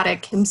Joe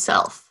Exotic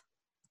himself.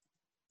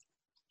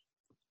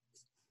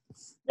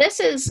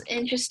 This is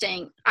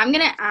interesting. I'm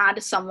going to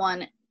add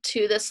someone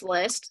to this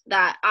list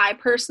that I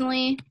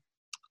personally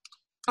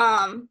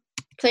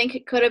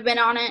think could have been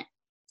on it.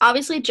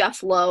 Obviously,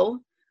 Jeff Lowe.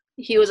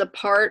 He was a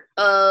part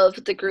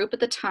of the group at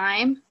the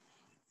time.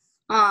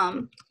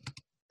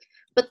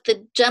 But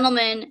the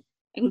gentleman,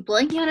 I'm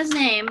blanking on his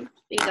name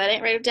because I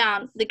didn't write it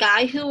down. The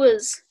guy who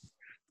was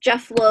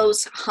Jeff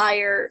Lowe's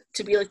hire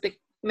to be like the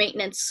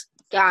maintenance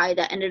guy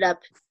that ended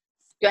up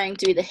going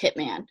to be the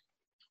hitman.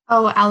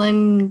 Oh,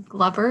 Alan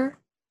Glover?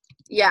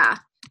 Yeah.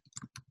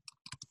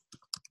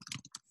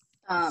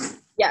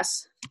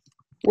 Yes.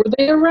 Were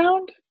they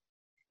around?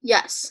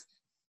 Yes.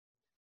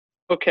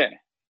 Okay.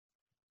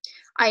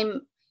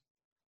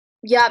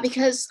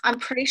 Because I'm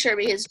pretty sure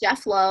because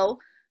Jeff Lowe,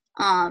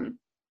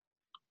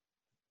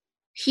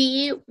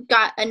 he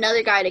got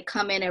another guy to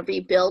come in and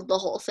rebuild the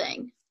whole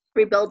thing.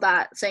 Rebuild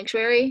that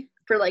sanctuary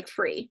for like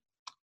free.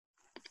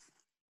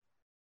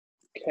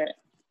 Okay.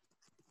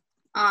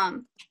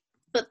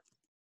 But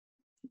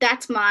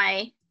that's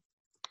my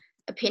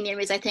opinion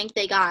because I think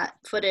they got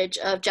footage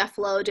of Jeff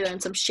Lowe doing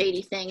some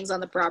shady things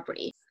on the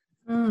property.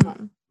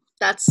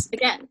 That's,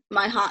 again,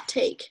 my hot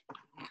take.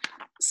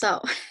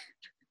 So,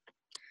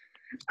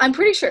 I'm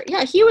pretty sure,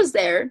 yeah, he was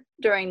there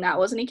during that,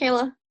 wasn't he,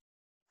 Kayla?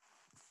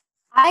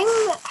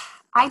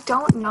 I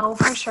don't know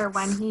for sure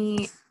when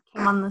he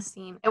came on the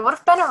scene. It would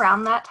have been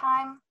around that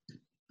time.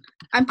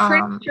 I'm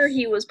pretty sure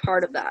he was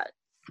part of that.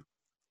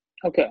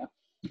 Okay.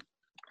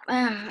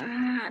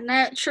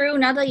 Not true.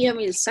 Now that you have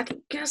me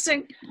second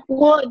guessing.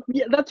 Well,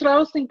 yeah, that's what I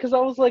was thinking, because I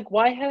was like,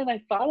 why hadn't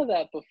I thought of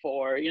that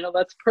before? You know,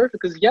 that's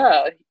perfect, because,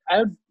 yeah, I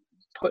would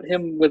put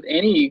him with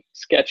any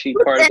sketchy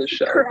part of the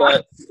show, crime.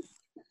 but...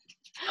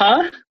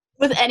 Huh?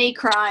 With any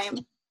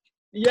crime.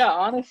 Yeah,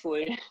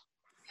 honestly.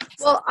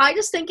 Well, I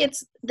just think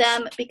it's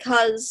them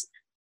because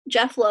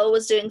Jeff Lowe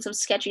was doing some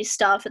sketchy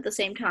stuff at the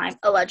same time,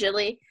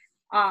 allegedly.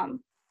 At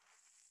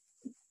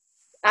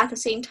the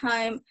same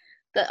time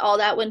that all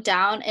that went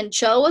down, and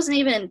Joe wasn't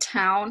even in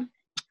town.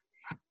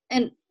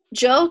 And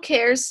Joe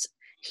cares,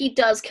 he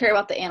does care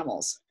about the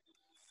animals.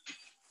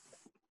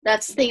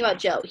 That's the thing about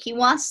Joe. He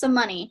wants the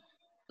money,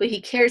 but he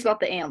cares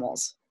about the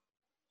animals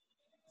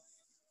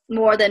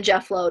more than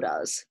Jeff Lowe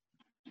does.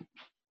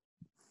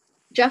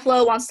 Jeff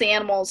Lowe wants the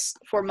animals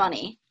for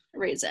money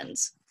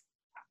reasons.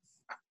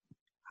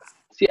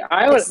 See,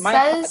 my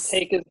hot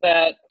take is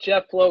that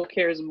Jeff Lowe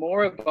cares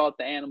more about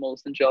the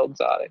animals than Joe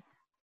Exotic.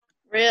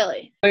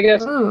 Really? I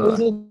guess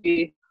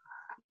it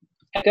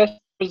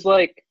was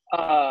like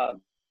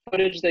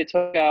footage they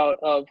took out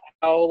of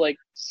how like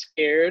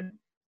scared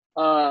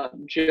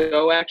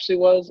Joe actually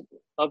was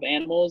of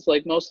animals.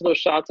 Like most of those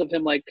shots of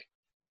him like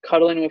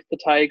cuddling with the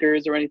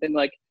tigers or anything,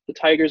 like the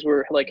tigers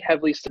were like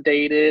heavily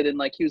sedated and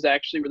like he was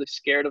actually really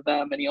scared of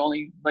them, and he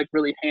only like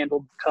really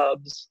handled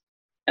cubs.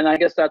 And I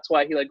guess that's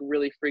why he like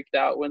really freaked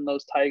out when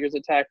those tigers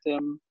attacked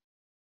him.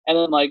 And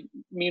then like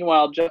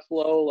meanwhile Jeff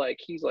Lowe, like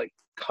he's like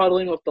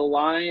cuddling with the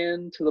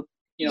lion to the,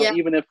 you know,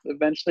 even if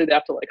eventually they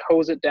have to like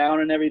hose it down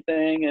and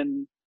everything.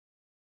 And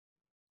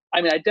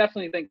I mean, I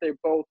definitely think they're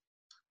both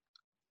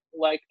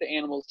like the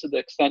animals to the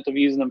extent of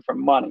using them for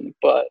money,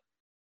 but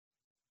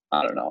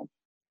I don't know.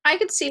 I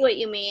could see what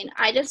you mean.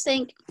 I just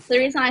think the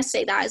reason I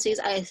say that is because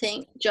I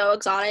think Joe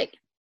Exotic,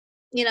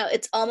 you know,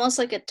 it's almost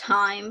like a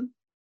time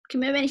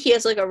commitment. He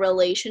has like a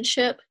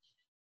relationship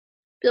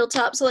built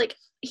up. So like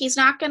he's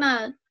not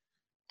gonna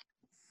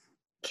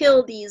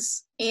kill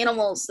these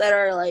animals that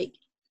are like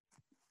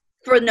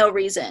for no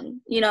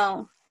reason, you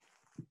know.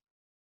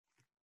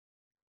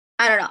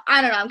 I don't know.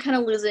 I'm kind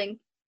of losing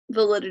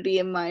validity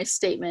in my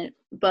statement,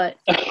 but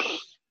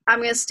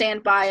I'm gonna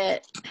stand by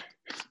it.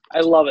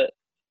 I love it.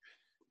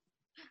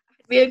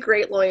 Be a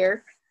great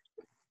lawyer.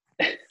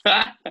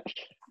 I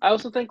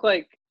also think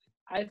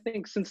I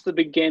think since the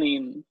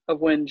beginning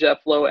of when Jeff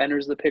Lowe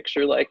enters the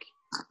picture, like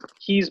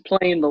he's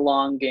playing the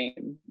long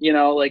game, you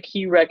know, like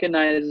he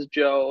recognizes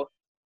Joe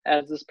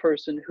as this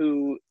person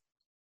who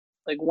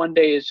like one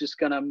day is just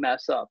gonna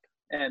mess up,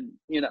 and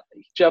you know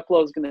Jeff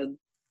Lowe's gonna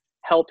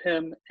help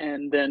him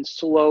and then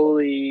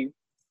slowly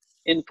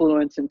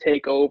influence and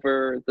take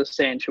over the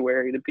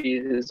sanctuary to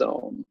be his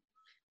own,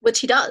 which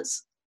he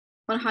does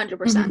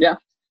 100%. Yeah.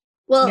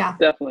 Well, yeah,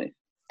 definitely.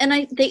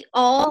 And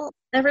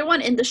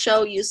everyone in the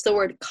show used the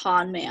word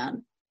con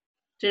man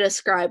to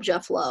describe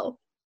Jeff Lowe.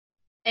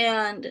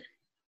 And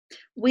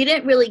we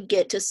didn't really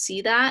get to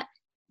see that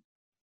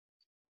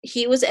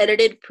he was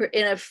edited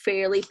in a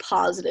fairly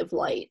positive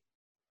light.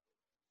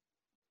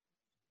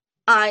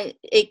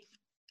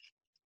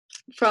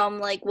 From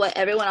like what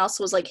everyone else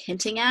was like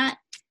hinting at,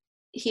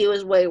 he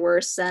was way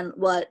worse than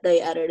what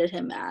they edited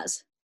him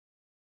as.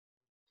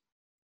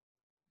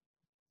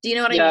 Do you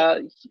know what I mean?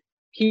 Yeah,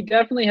 he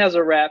definitely has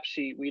a rap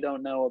sheet we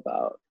don't know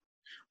about.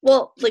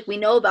 Well, like, we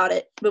know about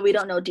it, but we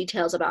don't know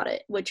details about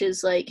it, which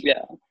is like,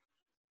 Yeah.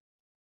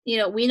 you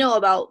know, we know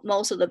about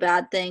most of the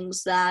bad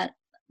things that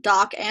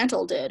Doc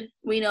Antle did.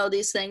 We know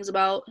these things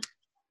about,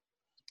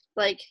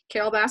 like,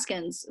 Carol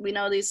Baskins. We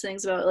know these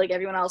things about, like,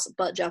 everyone else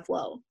but Jeff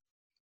Lowe.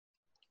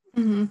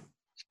 Mm-hmm.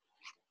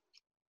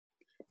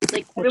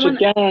 Like, Which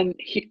again,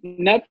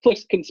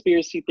 Netflix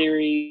conspiracy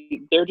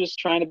theory, they're just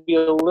trying to be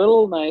a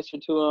little nicer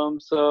to him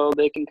so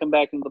they can come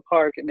back into the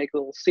park and make a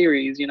little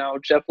series, you know,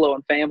 Jeff Lowe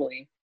and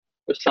Family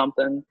or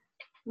something.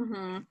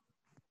 Mm-hmm.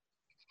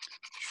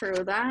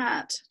 True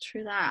that.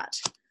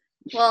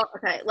 Well,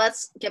 okay,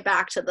 let's get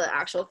back to the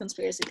actual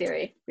conspiracy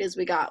theory, because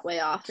we got way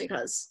off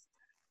because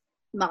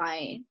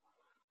my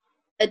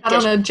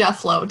on a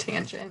Jeff Lowe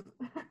tangent.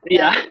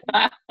 Yeah.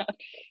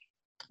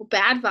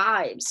 Bad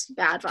vibes.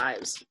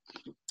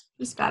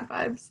 Just bad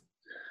vibes.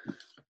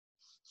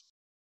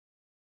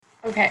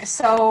 Okay,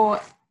 so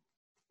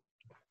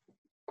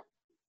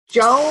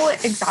Joe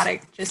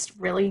Exotic just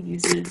really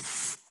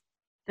uses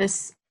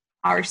this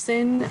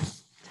arson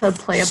to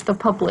play up the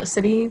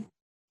publicity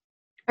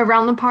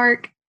around the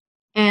park.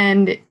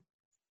 And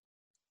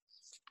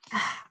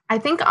I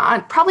think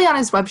probably on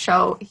his web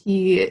show,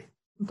 he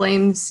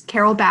blames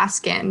Carol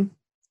Baskin.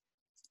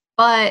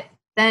 But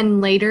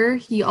then later,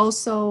 he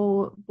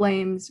also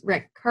blames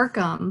Rick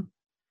Kirkham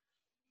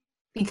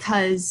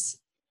because,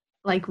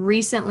 like,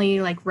 recently,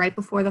 like, right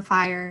before the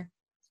fire,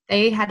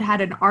 they had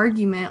an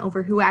argument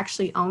over who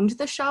actually owned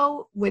the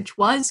show, which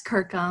was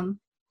Kirkham.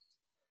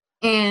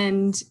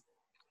 And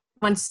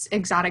once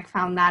Exotic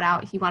found that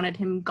out, he wanted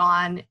him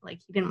gone. Like,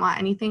 he didn't want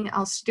anything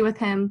else to do with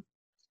him.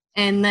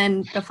 And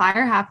then the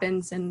fire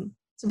happens, and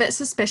it's a bit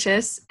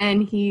suspicious.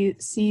 And he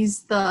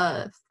sees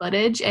the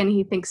footage, and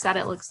he thinks that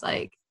it looks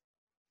like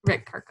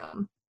Rick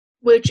Kirkham.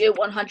 Which it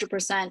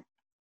 100%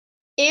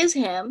 is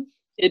him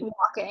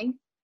walking.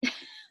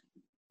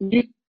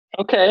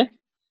 Okay.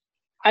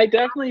 I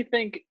definitely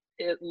think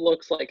it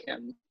looks like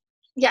him.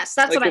 Yes,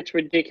 that's like, it's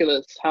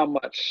ridiculous how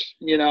much,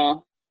 you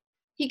know.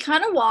 He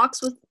kind of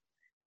walks with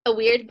a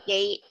weird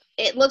gait.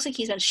 It looks like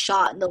he's been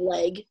shot in the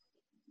leg.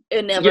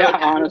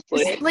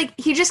 Honestly. Like,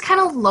 he just kind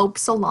of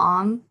lopes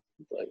along.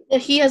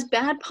 He has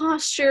bad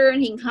posture,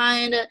 and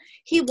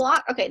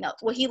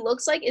what he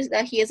looks like is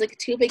that he has like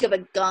too big of a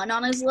gun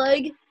on his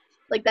leg,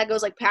 like that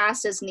goes like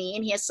past his knee,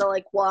 and he has to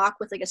like walk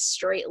with like a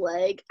straight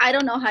leg. I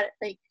don't know how to,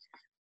 like,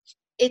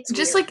 it's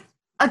just weird. Like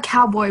a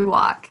cowboy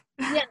walk.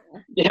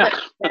 Yeah.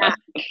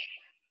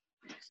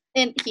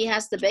 And he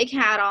has the big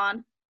hat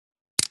on,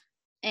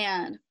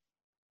 and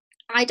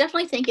I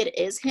definitely think it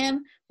is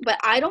him, but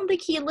I don't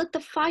think he lit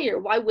the fire.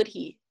 Why would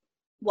he?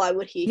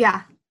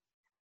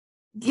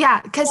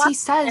 Yeah, because he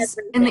says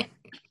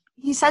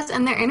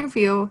in their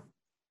interview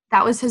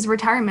that was his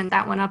retirement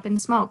that went up in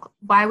smoke.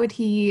 Why would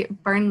he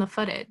burn the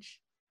footage?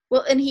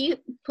 Well, and he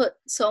put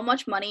so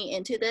much money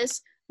into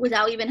this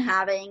without even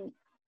having,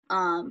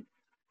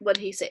 what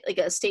did he say, like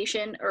a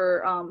station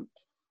or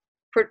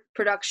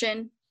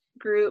production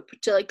group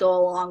to like go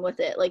along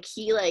with it. Like,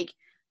 he like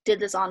did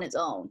this on his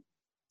own.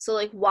 So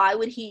like, why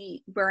would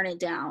he burn it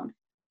down?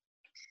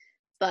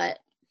 But,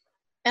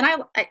 and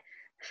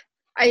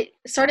I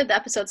started the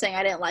episode saying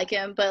I didn't like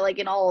him, but like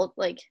in all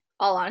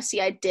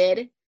honesty, I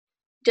did,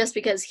 just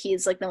because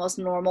he's like the most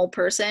normal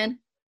person,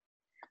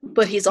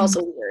 but he's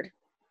also weird.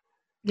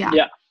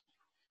 Yeah.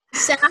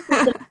 Sam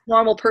was the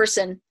normal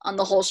person on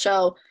the whole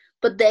show,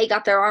 but they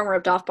got their arm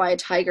ripped off by a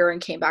tiger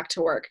and came back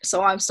to work.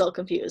 So I'm still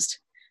confused.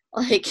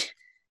 Like,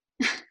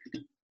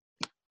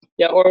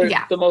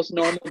 the most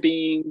normal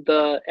being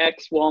the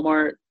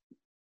ex-Walmart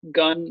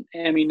gun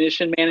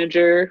ammunition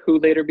manager who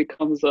later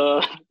becomes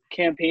a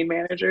campaign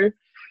manager.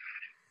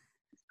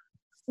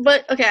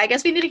 But okay, I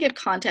guess we need to give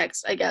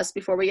context, I guess,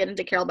 before we get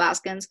into Carol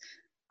Baskins.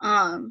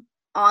 On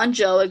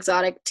Joe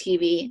Exotic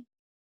TV,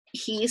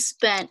 he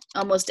spent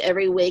almost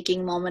every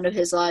waking moment of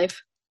his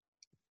life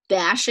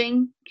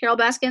bashing Carol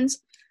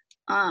Baskins,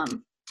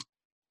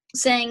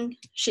 saying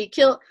she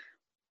killed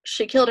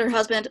her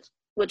husband,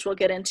 which we'll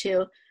get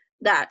into,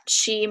 that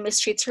she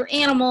mistreats her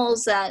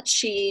animals, that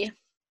she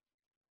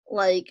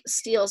like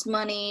steals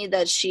money,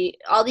 that she,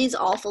 all these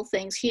awful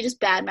things. He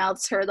just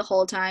badmouths her the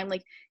whole time.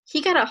 Like,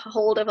 he got a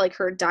hold of like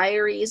her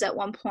diaries at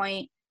one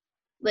point.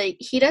 Like,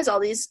 he does all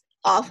these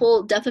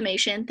awful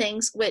defamation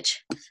things,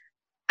 which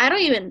I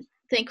don't even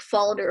think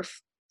fall under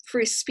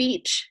free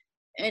speech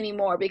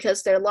anymore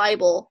because they're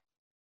libel,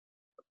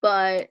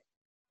 but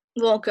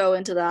won't go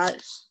into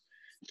that.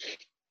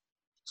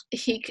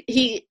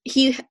 He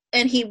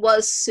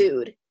was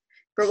sued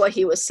for what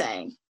he was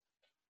saying.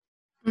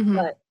 Mm-hmm.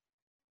 But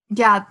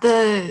yeah,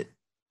 the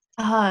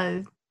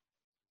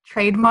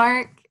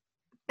trademark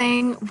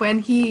thing, when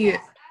he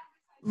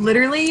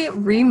literally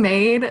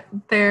remade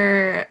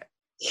their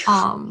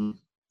um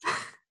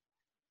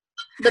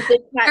The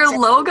big cat their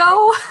thing.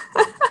 logo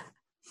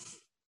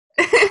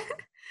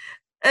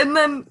and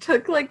then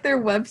took like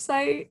their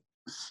website,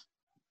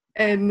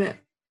 and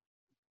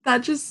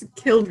that just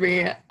killed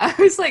me. I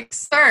was like,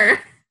 sir.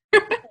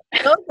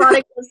 Joe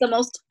Exotic was the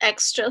most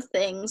extra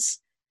things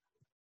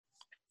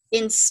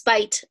in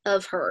spite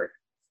of her.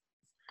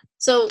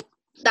 So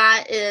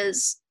that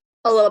is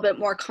a little bit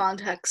more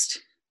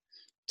context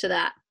to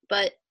that.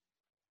 But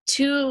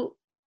to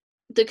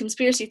the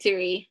conspiracy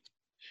theory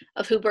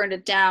of who burned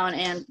it down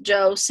and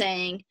Joe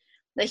saying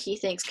that he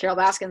thinks Carol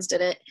Baskins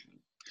did it,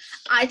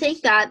 I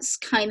think that's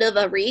kind of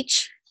a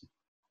reach.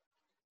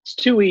 It's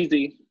too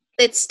easy.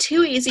 It's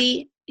too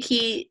easy.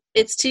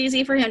 It's too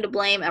easy for him to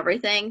blame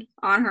everything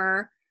on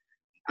her.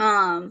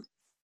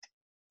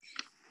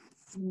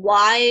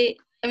 Why?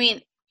 I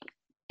mean,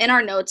 in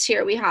our notes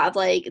here, we have,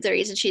 like, the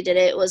reason she did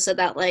it was so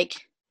that, like,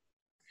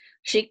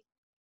 she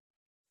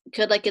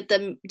could, like, get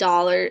the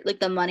dollar, like,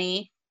 the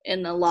money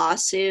in the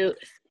lawsuit.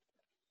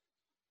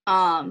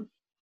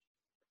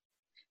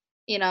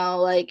 You know,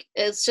 like,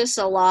 it's just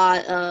a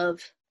lot of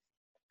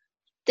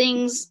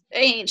things. I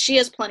mean, she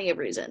has plenty of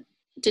reason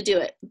to do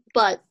it,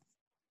 but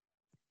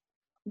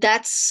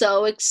that's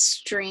so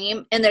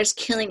extreme, and there's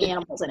killing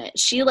animals in it.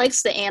 She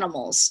likes the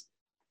animals.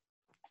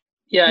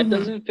 Yeah, it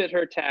doesn't fit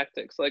her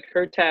tactics. Like,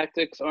 her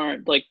tactics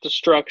aren't like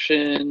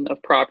destruction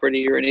of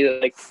property or anything.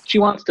 Like, she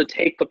wants to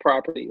take the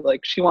property.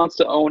 Like, she wants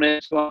to own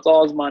it. She wants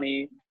all his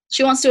money.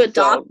 She wants to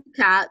adopt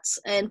cats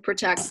and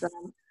protect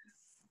them.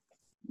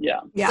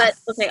 Yeah. But,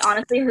 okay,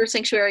 honestly, her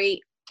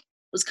sanctuary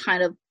was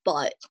kind of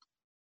butt.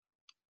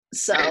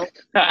 So,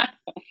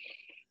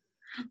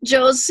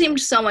 Joe's seemed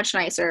so much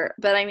nicer.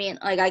 But, I mean,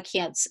 like, I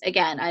can't,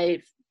 again,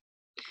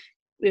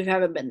 we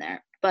haven't been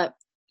there. But,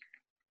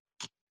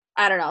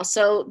 I don't know.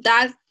 So,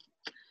 that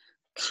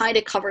kind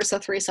of covers the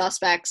three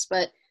suspects.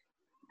 But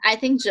I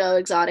think Joe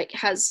Exotic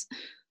has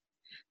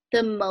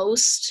the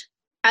most,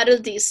 out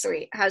of these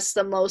three, has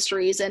the most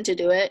reason to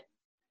do it.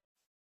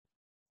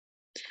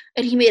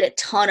 And he made a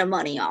ton of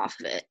money off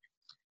of it.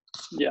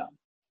 Yeah.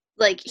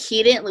 Like,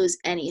 he didn't lose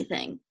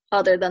anything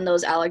other than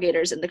those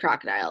alligators and the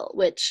crocodile,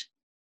 which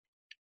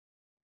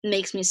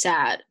makes me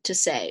sad to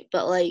say.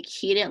 But, like,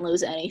 he didn't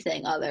lose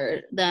anything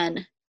other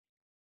than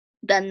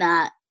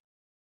that.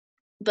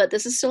 But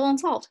this is still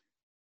unsolved.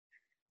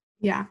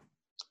 Yeah.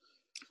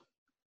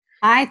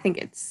 I think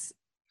it's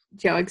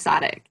Joe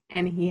Exotic,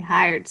 and he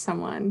hired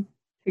someone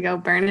to go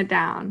burn it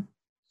down.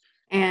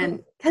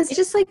 And because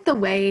just like the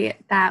way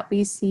that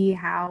we see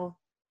how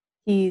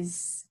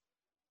he's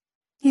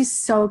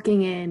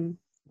soaking in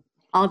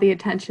all the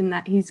attention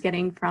that he's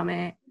getting from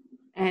it,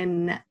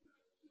 and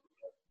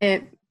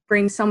it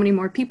brings so many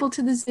more people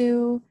to the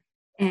zoo.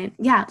 And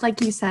yeah, like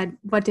you said,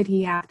 what did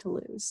he have to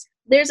lose?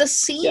 There's a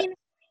scene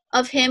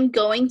of him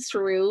going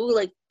through,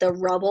 like, the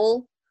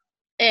rubble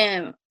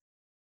and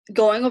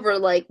going over,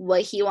 like,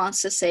 what he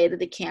wants to say to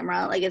the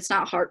camera. Like, it's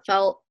not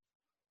heartfelt.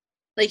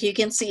 Like, you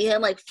can see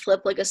him, like,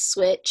 flip, like, a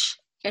switch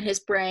in his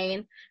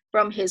brain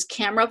from his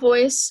camera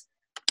voice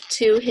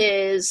to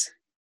his,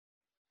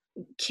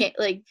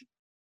 like,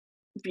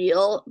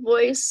 real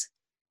voice.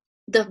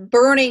 The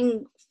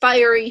burning,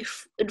 fiery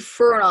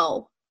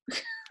inferno.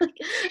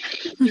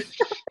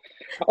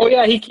 Oh,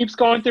 yeah, he keeps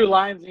going through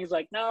lines, and he's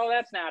like, no,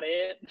 that's not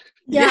it.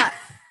 Yeah.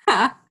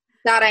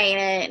 That ain't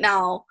it,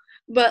 no.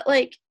 But,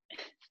 like,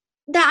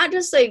 that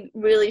just, like,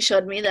 really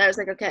showed me that I was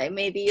like, okay,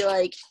 maybe,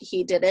 like,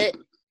 he did it.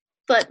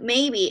 But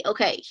maybe,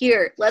 okay,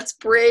 here, let's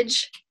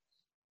bridge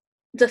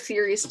the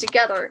theories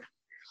together.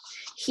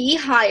 He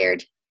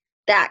hired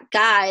that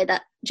guy,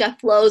 that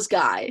Jeff Lowe's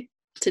guy,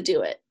 to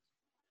do it.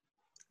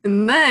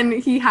 And then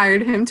he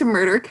hired him to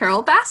murder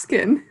Carol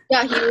Baskin.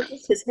 Yeah, he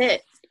was just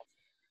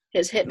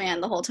his hitman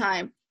the whole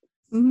time.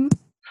 Mm-hmm.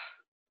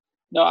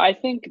 No, I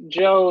think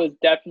Joe is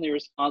definitely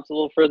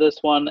responsible for this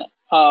one.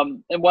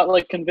 And what,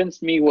 like,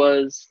 convinced me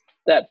was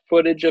that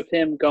footage of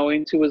him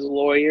going to his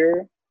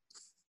lawyer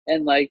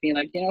and, like, being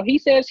like, you know, he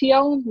says he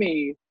owns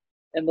me.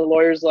 And the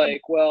lawyer's like,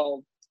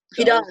 well,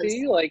 He does.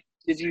 he? Like,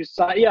 did you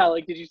sign? Yeah,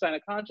 like, did you sign a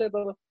contract?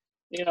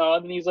 You know,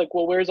 and then he's like,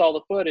 well, where's all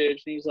the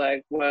footage? And he's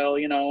like, well,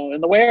 you know,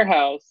 in the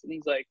warehouse. And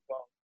he's like,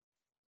 well,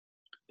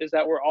 is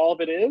that where all of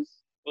it is?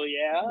 Well,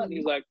 yeah. Mm-hmm. And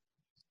he's like,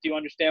 do you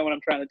understand what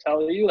I'm trying to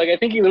tell you? Like, I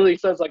think he literally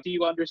says, like, do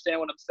you understand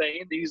what I'm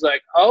saying? And he's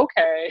like,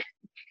 okay.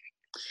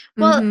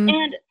 Well,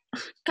 and,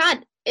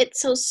 God,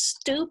 it's so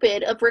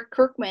stupid of Rick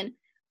Kirkman.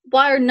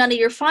 Why are none of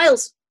your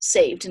files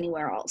saved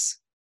anywhere else?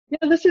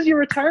 Yeah, this is your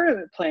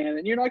retirement plan,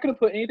 and you're not going to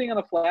put anything on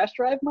a flash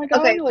drive, my guy?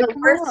 Okay, like, so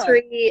we're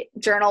three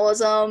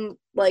journalism,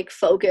 like,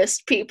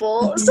 focused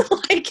people, so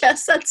I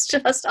guess that's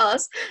just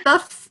us.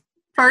 The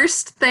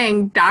first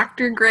thing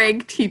Dr.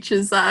 Greg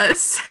teaches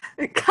us.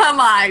 Come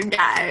on,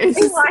 guys.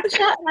 I watched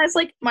that, and I was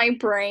like, my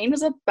brain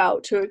was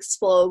about to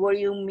explode. What do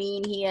you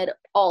mean he had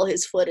all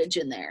his footage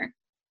in there?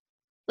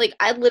 Like,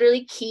 I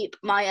literally keep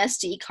my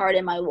SD card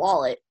in my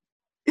wallet.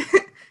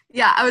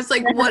 Yeah, I was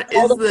like, what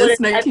is this,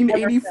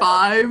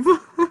 1985?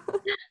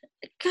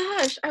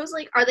 Gosh, I was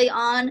like, are they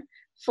on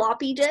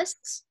floppy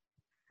disks?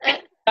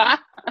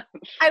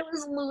 I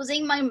was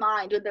losing my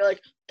mind when they're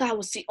like, that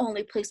was the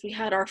only place we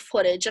had our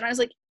footage. And I was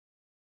like,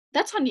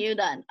 that's on you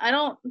then. I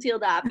don't feel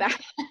that bad.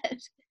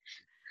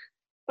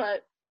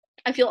 But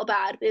I feel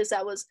bad because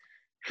that was,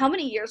 how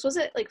many years was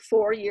it? Like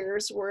 4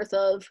 years worth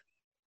of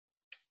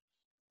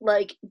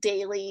like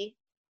daily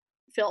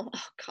film.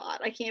 Oh God,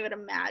 I can't even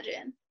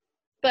imagine.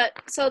 But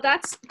so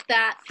that's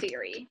that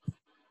theory.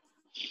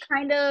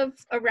 Kind of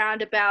a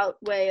roundabout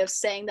way of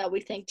saying that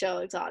we think Joe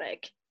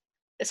Exotic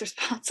is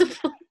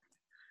responsible.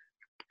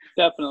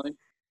 Definitely.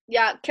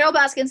 Yeah, Carol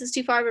Baskins is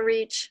too far of a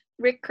reach.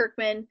 Rick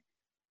Kirkman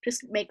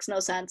just makes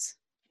no sense.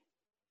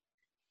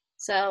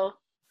 So,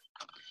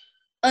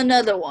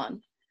 another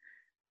one.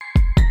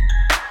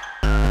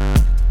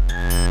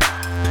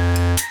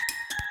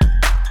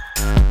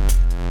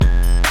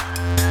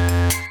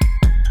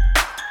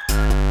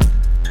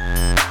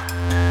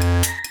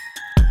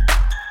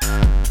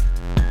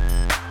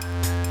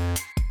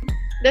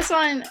 This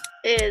one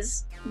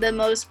is the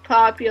most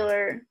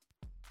popular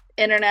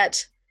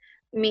internet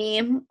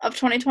meme of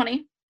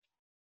 2020.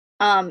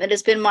 It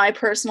has been my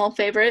personal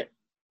favorite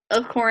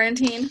of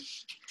quarantine.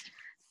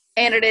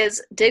 And it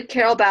is, did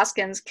Carol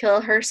Baskins kill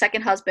her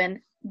second husband,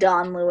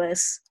 Don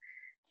Lewis?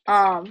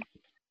 Iconic.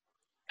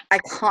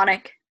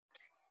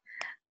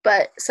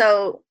 But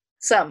so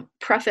some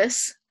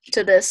preface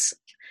to this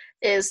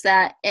is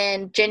that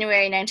in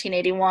January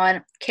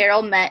 1981,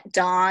 Carol met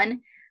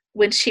Don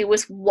when she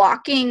was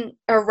walking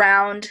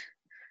around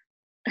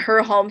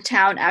her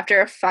hometown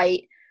after a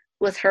fight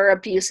with her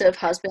abusive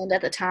husband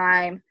at the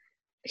time.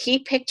 He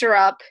picked her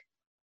up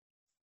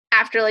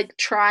after like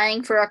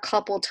trying for a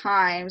couple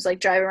times,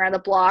 like driving around the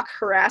block,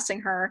 harassing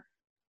her.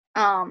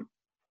 And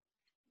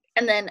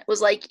then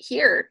was like,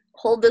 here,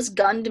 hold this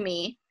gun to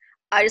me.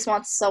 I just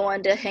want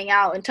someone to hang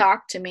out and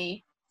talk to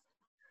me.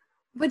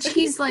 Which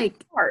he's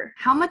like,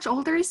 how much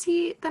older is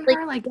he than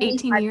her? Like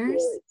 18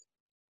 years?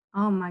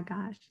 Oh my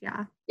gosh,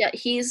 yeah. Yeah,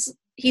 he's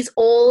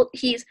old.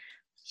 He's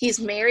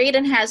married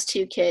and has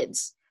 2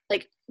 kids,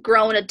 like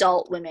grown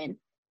adult women,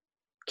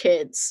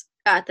 kids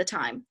at the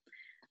time.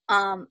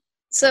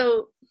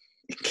 So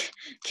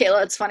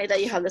Kayla, it's funny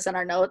that you have this in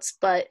our notes,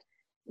 but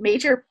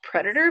major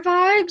Predator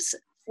vibes,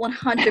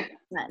 100%.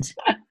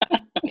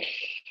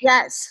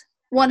 Yes,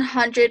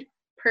 100%.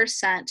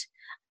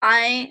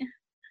 I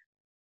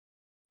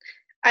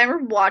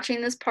remember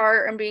watching this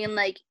part and being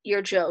like,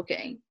 you're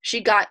joking.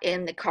 She got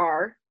in the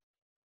car.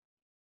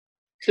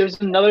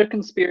 There's another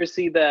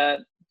conspiracy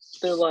that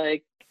they're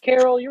like,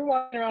 Carol, you're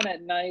walking around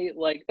at night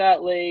like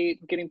that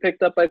late, getting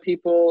picked up by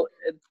people.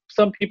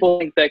 Some people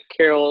think that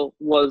Carol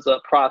was a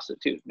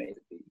prostitute, maybe.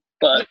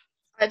 But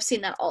I've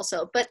seen that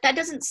also. But that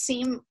doesn't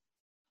seem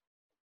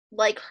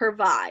like her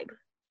vibe.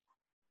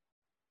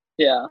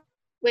 Yeah.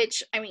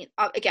 Which, I mean,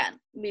 again,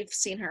 we've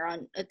seen her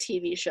on a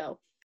TV show.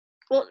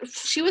 Well,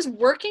 she was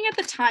working at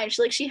the time.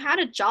 She had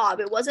a job.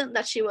 It wasn't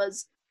that she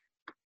was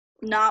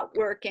not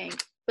working.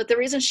 But the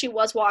reason she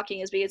was walking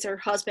is because her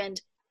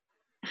husband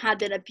had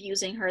been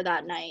abusing her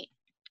that night.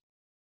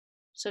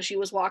 So she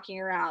was walking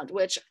around,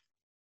 which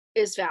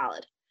is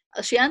valid.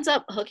 She ends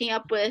up hooking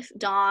up with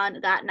Don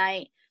that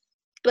night.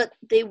 But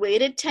they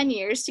waited 10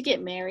 years to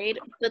get married.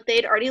 But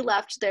they'd already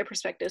left their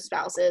prospective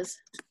spouses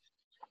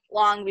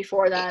long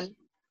before then.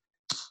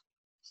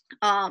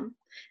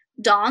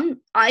 Don,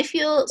 I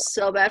feel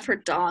so bad for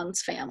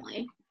Don's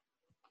family.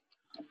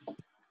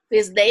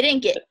 Because they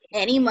didn't get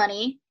any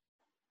money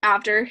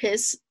after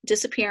his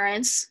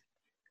disappearance.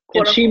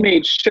 And she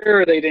made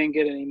sure they didn't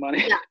get any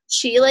money.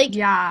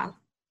 Yeah.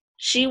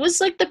 She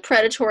was like the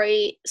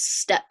predatory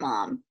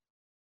stepmom.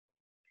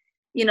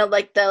 You know,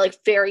 like the like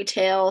fairy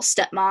tale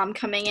stepmom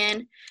coming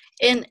in.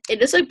 And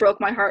it just like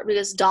broke my heart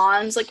because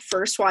Don's like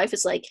first wife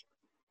is like,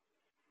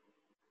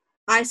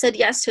 I said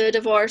yes to a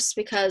divorce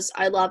because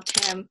I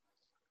loved him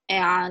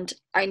and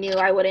I knew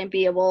I wouldn't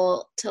be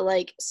able to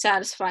like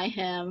satisfy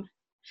him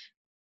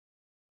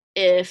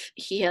if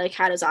he like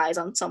had his eyes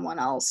on someone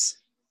else.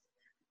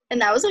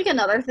 And that was like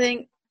another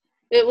thing.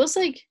 It was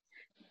like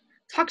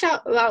talked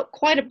about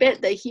quite a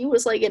bit that he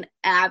was like an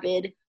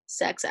avid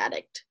sex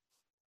addict.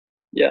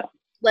 Yeah.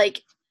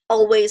 Like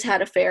always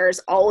had affairs,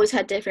 always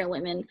had different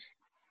women,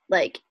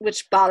 like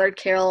which bothered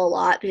Carol a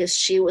lot because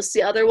she was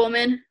the other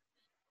woman.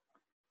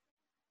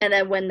 And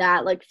then when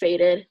that like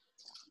faded,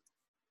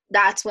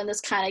 that's when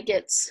this kind of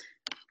gets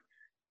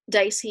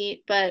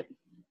dicey. But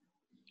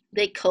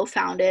they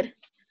co-founded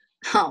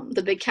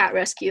the Big Cat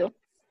Rescue.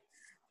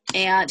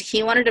 And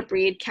he wanted to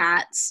breed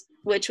cats,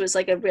 which was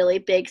like a really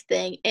big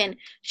thing. And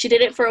she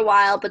did it for a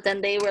while, but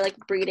then they were like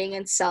breeding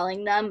and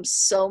selling them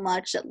so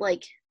much that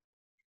like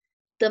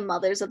the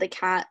mothers of the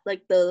cat,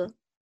 like the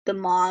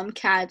mom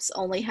cats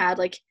only had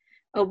like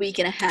a week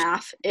and a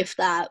half, if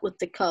that, with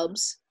the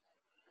cubs.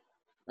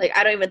 Like,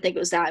 I don't even think it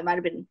was that. It might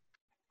have been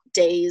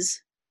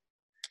days.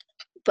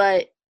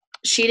 But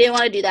she didn't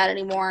want to do that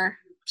anymore.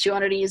 She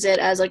wanted to use it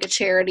as like a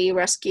charity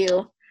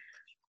rescue.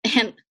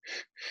 And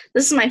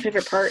this is my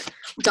favorite part.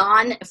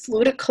 Don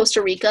flew to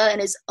Costa Rica in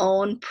his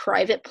own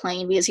private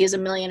plane because he is a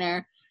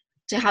millionaire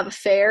to have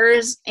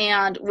affairs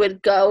and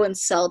would go and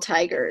sell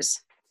tigers.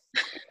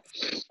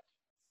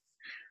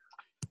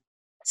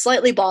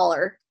 slightly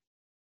baller.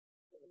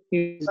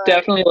 He's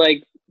definitely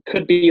like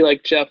could be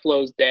like Jeff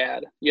Lowe's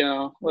dad, you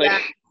know? Like Yeah.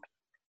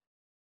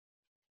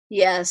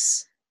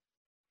 Yes.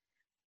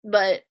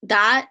 But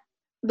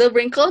the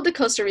wrinkle of the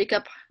Costa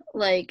Rica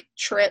like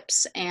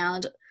trips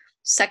and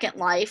second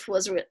life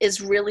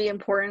is really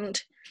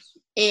important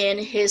in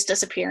his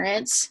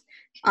disappearance.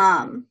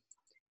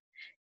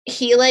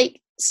 He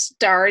like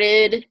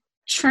started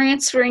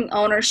transferring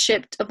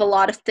ownership of a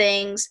lot of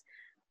things.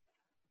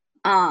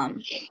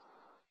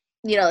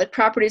 Like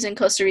properties in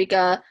Costa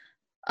Rica,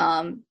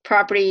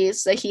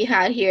 properties that he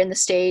had here in the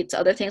States,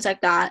 other things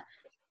like that.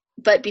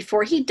 But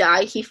before he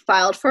died, he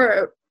filed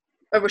for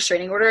a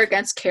restraining order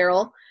against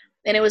Carol,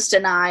 and it was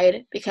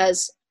denied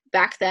because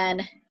back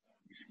then,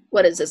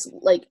 what is this,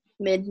 like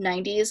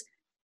mid-90s,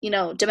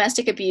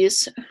 domestic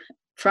abuse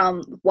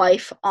from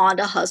wife on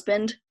to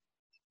husband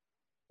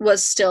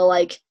was still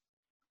like,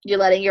 you're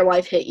letting your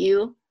wife hit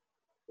you?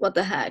 What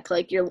the heck?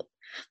 Like, it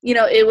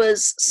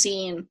was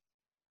seen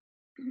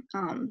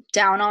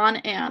down on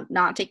and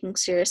not taken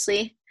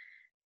seriously.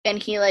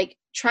 And he like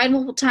tried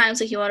multiple times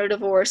that he wanted a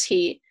divorce.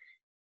 He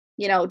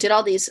did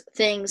all these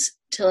things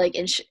to like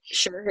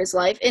ensure his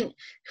life. And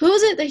who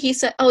was it that he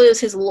said, it was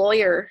his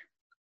lawyer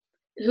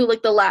who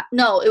like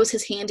it was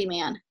his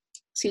handyman.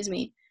 Excuse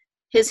me.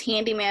 His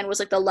handyman was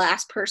like the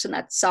last person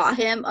that saw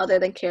him other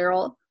than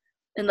Carol.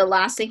 And the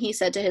last thing he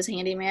said to his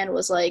handyman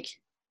was like,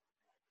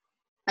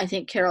 I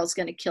think Carol's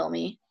going to kill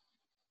me.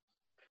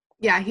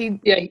 Yeah, he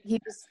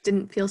just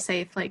didn't feel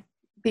safe like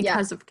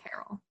because of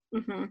Carol.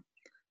 Mm-hmm.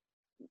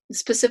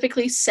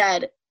 Specifically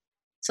said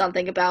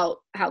something about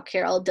how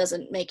Carol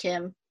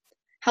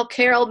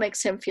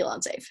makes him feel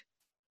unsafe.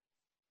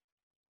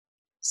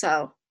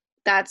 So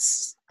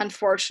that's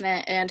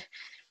unfortunate. And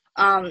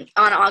on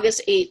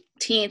August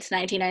 18th,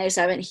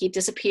 1997, he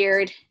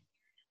disappeared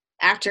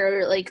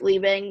after like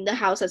leaving the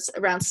house at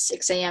around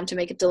 6 a.m. to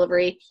make a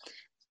delivery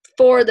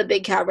for the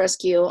Big Cat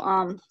Rescue.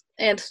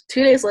 And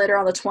 2 days later,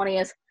 on the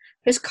 20th,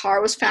 his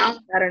car was found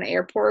at an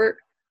airport.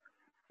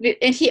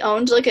 And he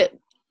owned like a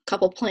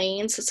couple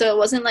planes, so it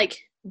wasn't like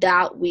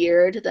that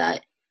weird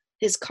that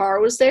his car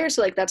was there.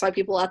 So like that's why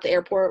people at the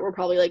airport were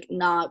probably like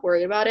not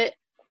worried about it.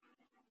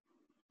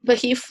 But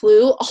he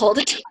flew all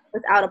the time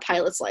without a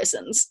pilot's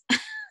license.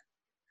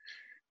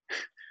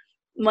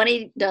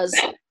 Money does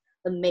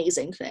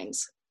amazing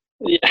things.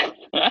 Yeah.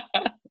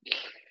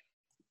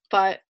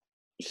 But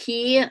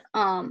he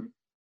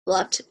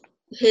left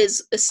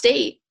his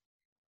estate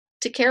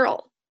to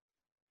Carol,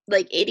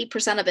 like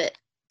 80% of it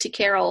to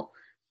Carol.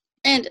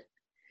 And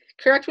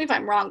correct me if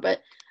I'm wrong,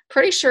 but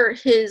pretty sure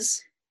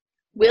his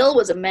will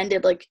was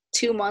amended like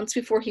 2 months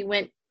before he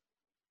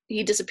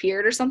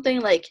disappeared or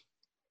something. Like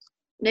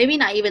maybe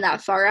not even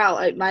that far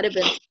out. It might have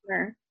been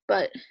sooner,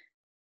 but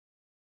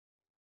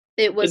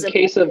it was in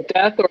case of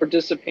death or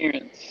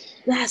disappearance.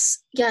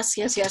 Yes.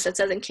 It says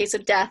in case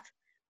of death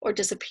or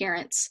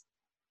disappearance.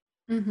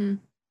 Mm-hmm.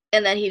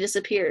 And then he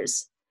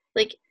disappears.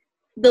 Like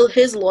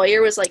his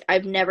lawyer was like,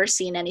 I've never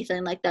seen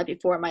anything like that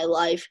before in my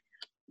life.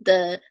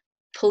 The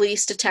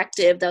police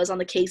detective that was on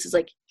the case is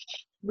like,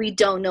 we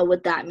don't know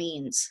what that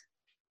means.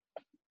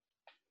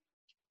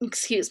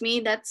 Excuse me,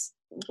 that's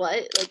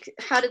what? Like,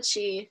 how did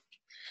she?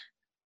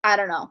 I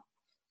don't know.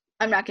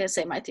 I'm not going to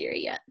say my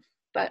theory yet,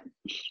 but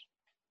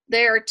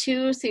there are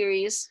 2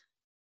 theories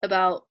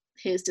about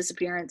his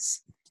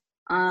disappearance.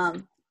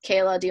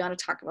 Kayla, do you want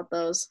to talk about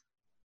those?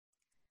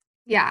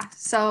 Yeah,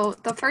 so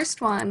the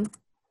first one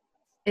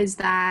is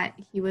that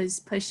he was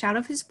pushed out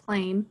of his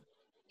plane.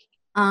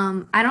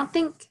 I don't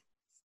think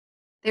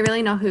they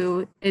really know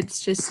who. It's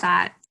just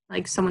that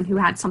like someone who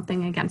had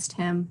something against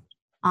him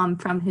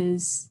from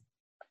his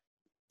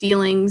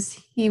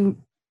dealings. He,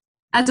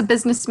 as a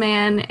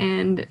businessman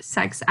and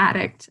sex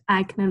addict,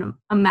 I can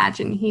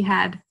imagine he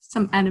had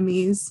some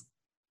enemies.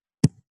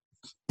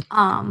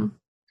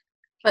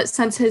 But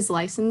since his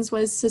license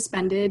was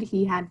suspended,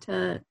 he had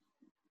to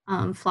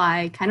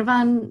fly kind of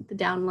on the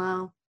down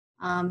low.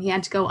 He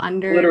had to go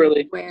under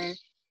literally where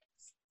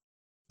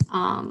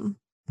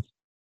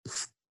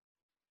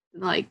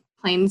like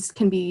planes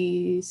can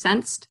be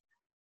sensed.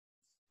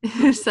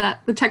 Is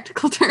that the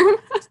technical term?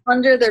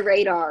 Under the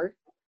radar.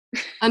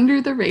 Under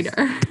the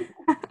radar.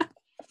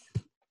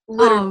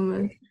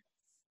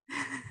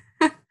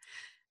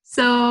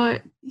 So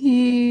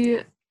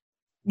it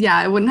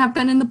wouldn't have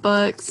been in the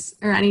books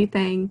or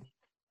anything.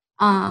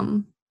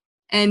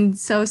 And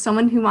so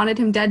someone who wanted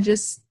him dead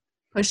just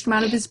pushed him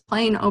out of his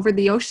plane over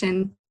the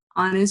ocean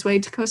on his way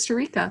to Costa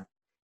Rica.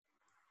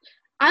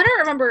 I don't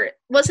remember.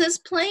 Was his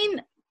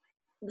plane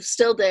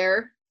still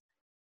there?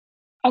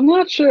 I'm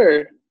not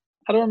sure.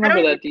 I don't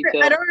remember that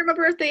detail. I don't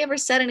remember if they ever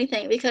said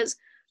anything because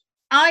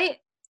I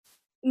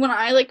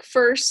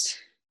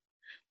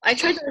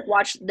tried to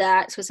watch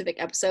that specific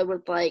episode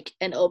with like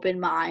an open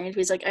mind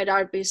because like I'd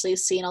obviously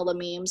seen all the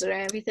memes and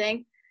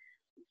everything,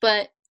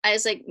 but I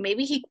was like,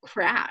 maybe he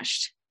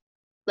crashed,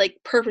 like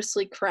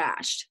purposely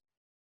crashed,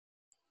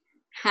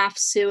 half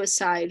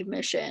suicide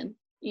mission,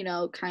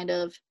 kind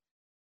of,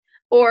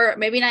 or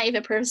maybe not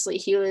even purposely.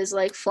 He was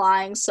like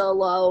flying so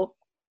low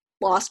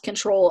lost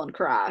control and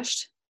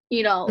crashed.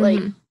 You know,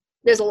 Mm-hmm.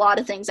 there's a lot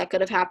of things that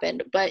could have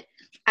happened, but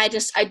I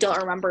don't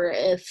remember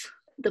if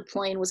the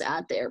plane was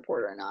at the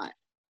airport or not.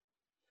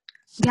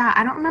 Yeah,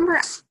 I don't remember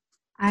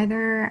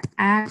either,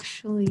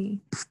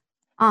 actually.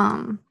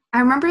 I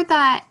remember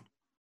that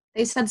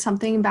they said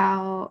something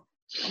about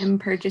him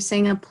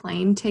purchasing a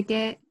plane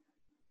ticket,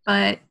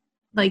 but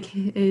like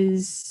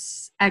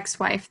his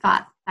ex-wife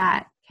thought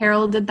that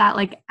Carol did that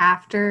like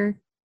after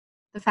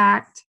the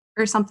fact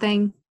or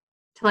something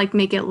to like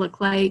make it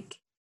look like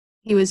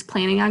he was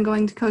planning on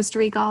going to Costa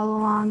Rica all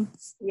along.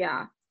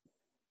 Yeah.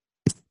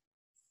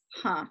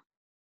 Huh.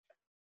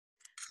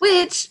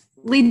 Which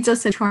leads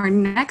us into our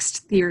next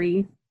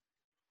theory.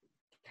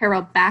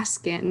 Carol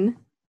Baskin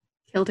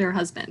killed her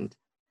husband.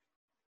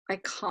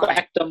 Iconic.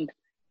 Whacked him.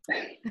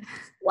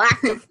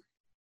 Whacked him.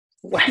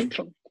 Whacked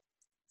him.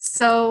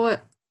 So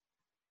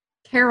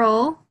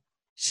Carol,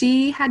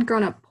 she had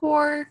grown up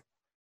poor.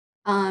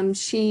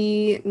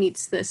 She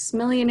meets this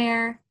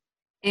millionaire,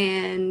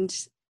 and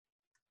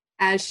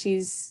as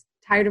she's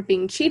tired of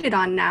being cheated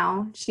on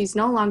now, she's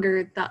no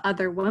longer the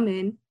other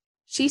woman.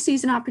 She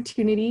sees an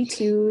opportunity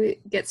to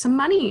get some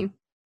money.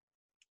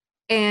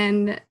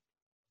 And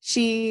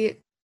she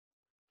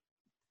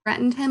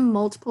threatened him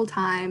multiple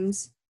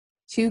times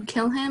to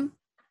kill him.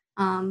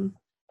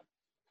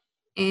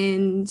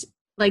 And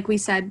like we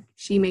said,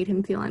 she made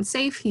him feel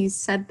unsafe. He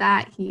said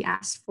that. He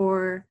asked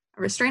for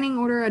a restraining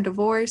order, a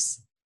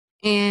divorce.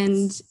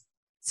 And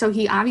so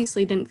he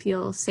obviously didn't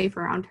feel safe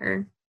around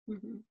her.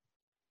 Mm-hmm.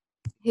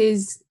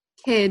 His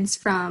kids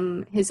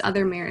from his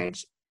other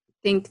marriage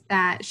think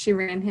that she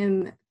ran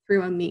him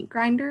through a meat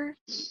grinder.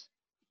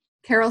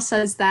 Carol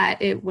says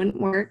that it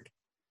wouldn't work.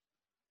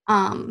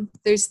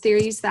 There's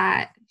theories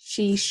that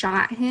she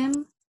shot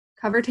him,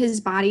 covered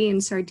his body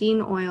in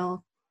sardine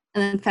oil,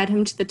 and then fed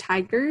him to the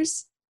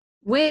tigers,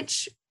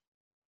 which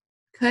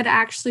could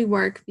actually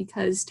work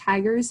because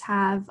tigers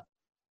have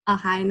a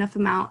high enough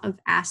amount of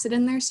acid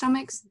in their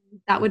stomachs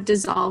that would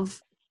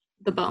dissolve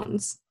the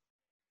bones.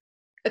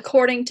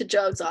 According to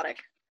Joe Exotic.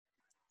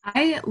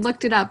 I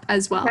looked it up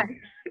as well. Okay.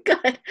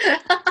 Good.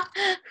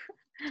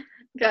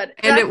 Good.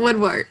 And it would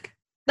work.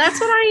 That's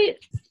what I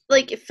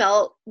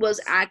felt was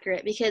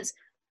accurate because,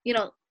 you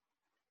know,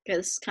 okay,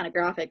 this is kind of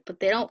graphic, but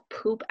they don't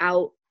poop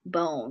out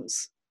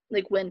bones.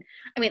 Like when,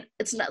 I mean,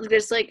 it's not,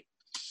 there's like,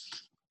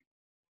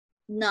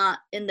 not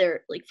in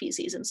their like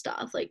feces and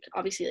stuff. Like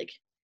obviously like,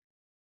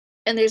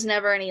 and there's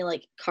never any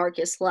like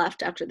carcass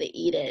left after they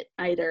eat it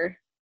either.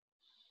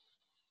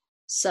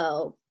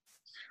 So,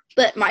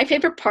 but my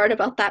favorite part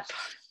about that,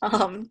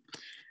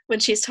 when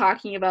she's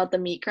talking about the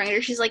meat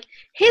grinder, she's like,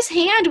 his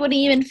hand wouldn't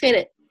even fit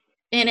it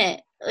in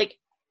it. Like,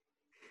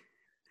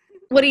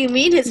 what do you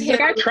mean his hand?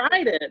 Like, I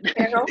tried it.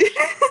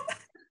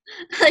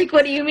 Like,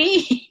 what do you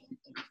mean?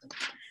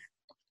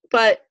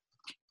 But,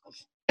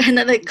 and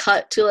then they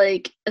cut to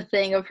like a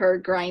thing of her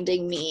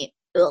grinding meat.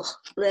 Ugh.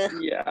 Blech.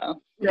 Yeah.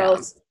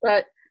 Gross. Yeah.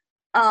 But,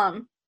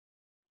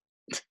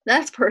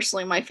 that's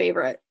personally my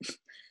favorite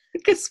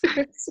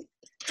conspiracy.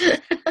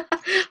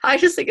 I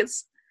just think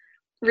it's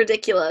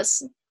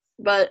ridiculous.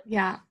 But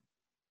yeah.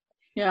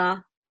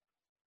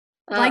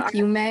 Like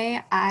you,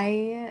 May,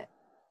 I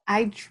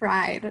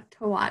tried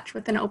to watch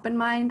with an open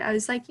mind. I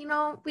was like,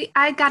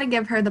 I gotta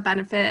give her the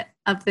benefit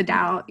of the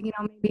doubt.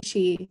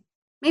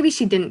 Maybe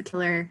she didn't kill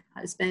her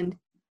husband.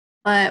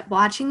 But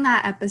watching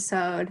that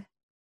episode,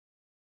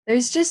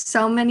 there's just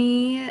so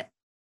many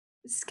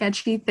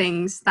sketchy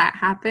things that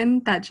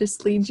happen that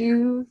just lead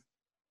you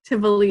to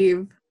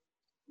believe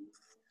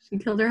she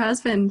killed her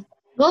husband.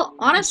 Well,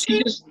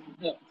 honestly,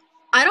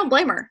 I don't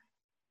blame her.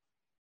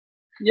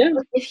 Yeah.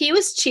 If he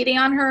was cheating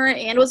on her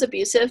and was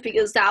abusive,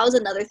 because that was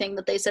another thing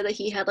that they said that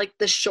he had like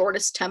the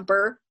shortest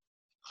temper.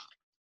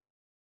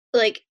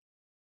 Like,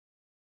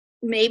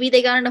 maybe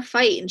they got in a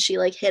fight and she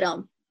like hit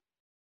him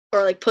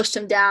or like pushed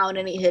him down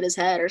and he hit his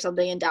head or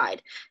something and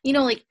died.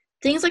 Like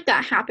things like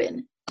that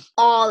happen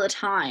all the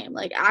time.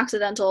 Like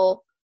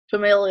accidental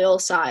familial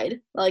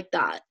side like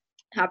that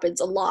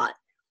happens a lot.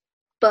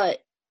 But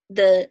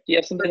you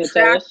have something to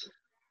tell us?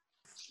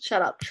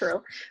 Shut up,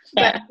 true.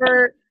 But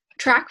her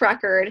track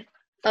record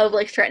of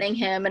like threatening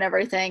him and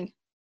everything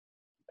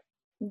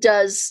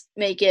does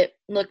make it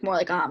look more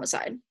like a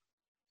homicide.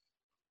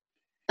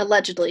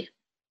 Allegedly.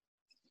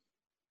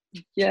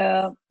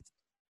 Yeah.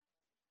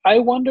 I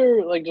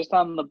wonder, like, just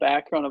on the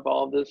background of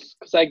all of this,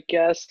 because I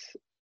guess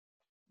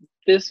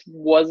this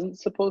wasn't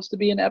supposed to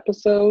be an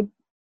episode,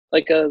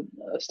 like a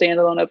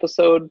standalone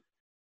episode.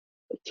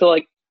 To,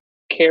 like,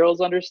 Carol's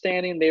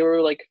understanding, they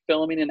were, like,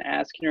 filming and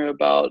asking her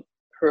about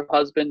her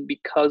husband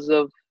because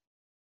of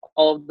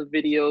all of the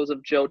videos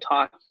of Joe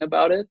talking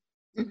about it.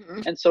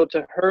 Mm-hmm. And so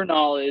to her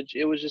knowledge,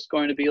 it was just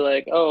going to be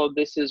like, oh,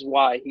 this is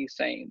why he's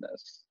saying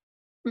this.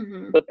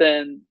 Mm-hmm. But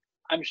then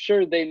I'm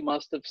sure they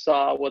must have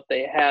saw what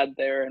they had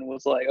there and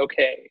was like,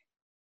 okay,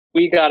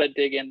 we got to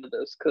dig into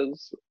this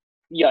because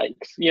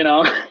yikes,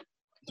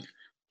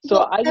 So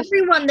well,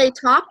 everyone they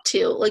talked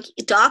to, like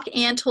Doc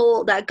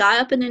Antle, that guy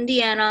up in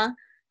Indiana,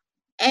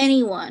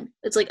 anyone,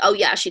 it's like, oh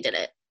yeah, she did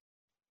it.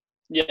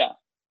 Yeah.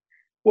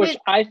 Which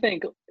I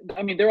think,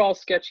 I mean, they're all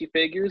sketchy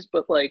figures,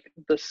 but like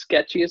the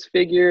sketchiest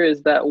figure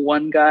is that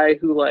one guy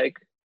who like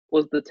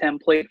was the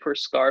template for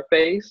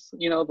Scarface,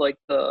 you know, like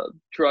the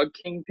drug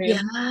kingpin.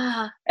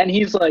 Yeah. And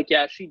he's like,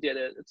 yeah, she did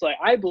it. It's like,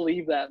 I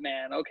believe that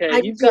man. Okay.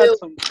 I He's do. got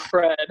some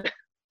cred.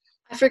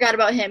 I forgot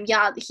about him.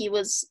 Yeah, he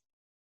was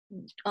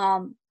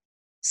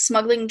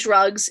smuggling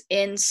drugs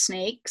in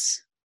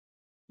snakes.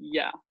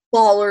 Yeah.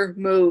 Baller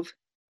move.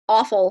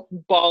 Awful.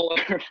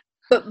 Baller.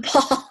 But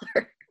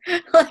baller.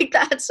 Like,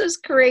 that's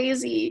just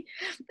crazy.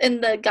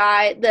 And the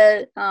guy,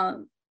 the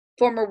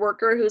former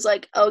worker who's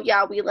like, oh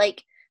yeah, we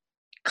like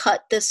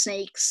cut the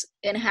snakes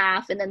in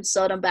half and then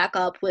sewed them back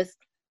up with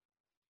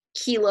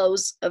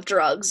kilos of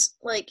drugs.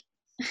 Like,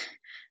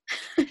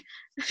 it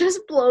just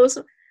blows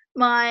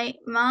my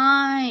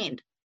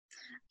mind.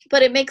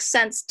 But it makes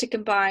sense to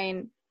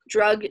combine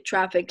drug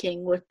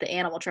trafficking with the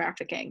animal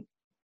trafficking.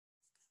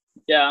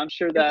 Yeah, I'm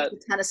sure that it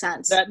makes a ton of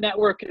sense. That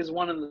network is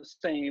one and the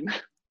same.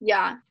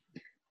 Yeah.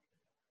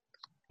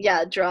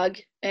 Yeah, drug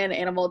and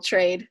animal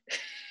trade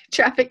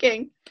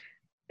trafficking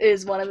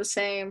is one of the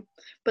same.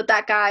 But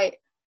that guy,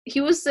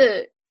 he was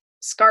the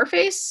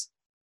Scarface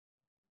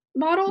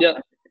model? Yeah.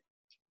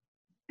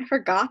 I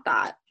forgot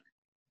that.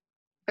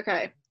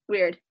 Okay,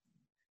 weird.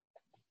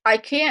 I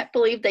can't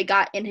believe they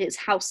got in his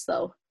house,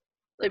 though.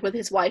 Like, with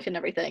his wife and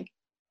everything.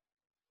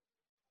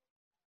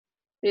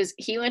 Because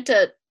he went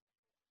to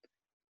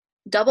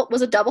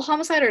was it double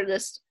homicide or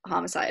just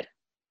homicide?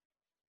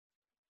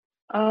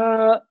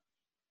 I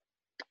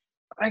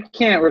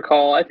can't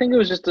recall. I think it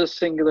was just a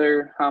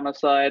singular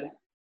homicide.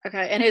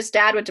 Okay, and his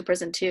dad went to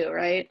prison too,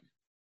 right?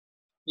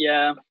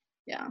 Yeah.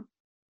 Yeah.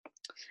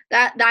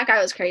 That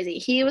guy was crazy.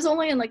 He was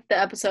only in like the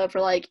episode for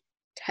like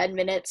 10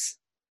 minutes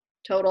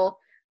total.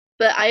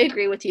 But I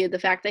agree with you. The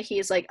fact that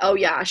he's like, oh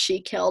yeah,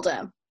 she killed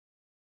him,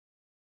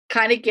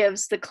 kind of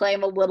gives the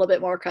claim a little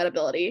bit more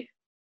credibility.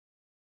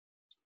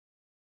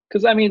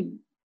 Because, I mean,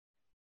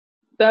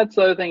 that's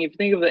the other thing. If you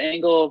think of the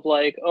angle of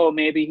like, oh,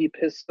 maybe he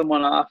pissed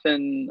someone off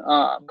in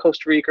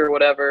Costa Rica or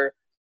whatever,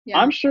 yeah.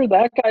 I'm sure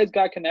that guy's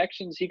got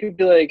connections. He could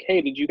be like,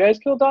 hey, did you guys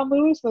kill Don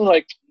Lewis? And they're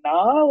like,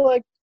 nah,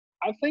 like,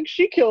 I think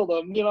she killed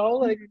him, you know?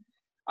 Like,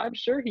 I'm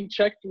sure he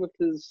checked with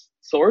his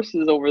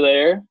sources over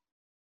there.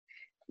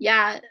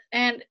 Yeah,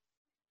 and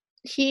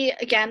he,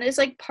 again, is,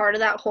 like, part of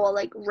that whole,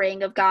 like,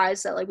 ring of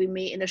guys that, like, we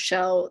meet in the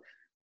show.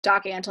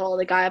 Doc Antle,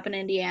 the guy up in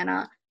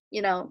Indiana,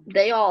 you know,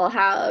 they all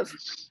have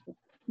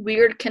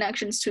weird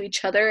connections to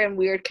each other and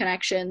weird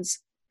connections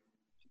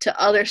to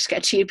other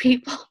sketchy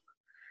people.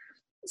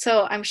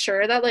 So I'm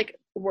sure that, like,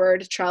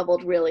 word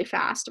traveled really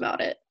fast about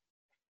it.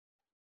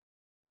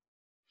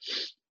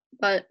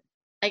 But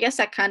I guess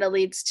that kind of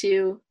leads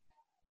to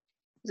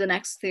the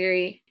next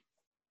theory,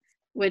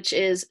 which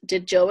is,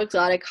 did Joe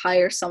Exotic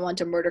hire someone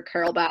to murder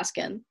Carole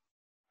Baskin?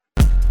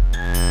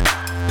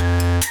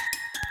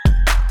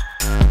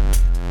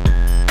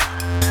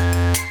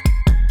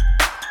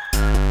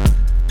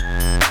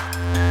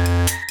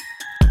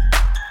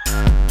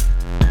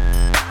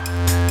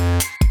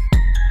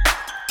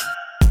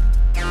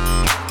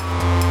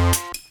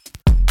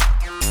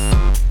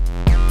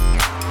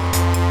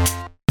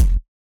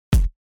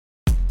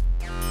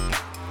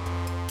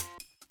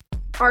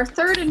 Our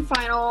third and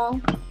final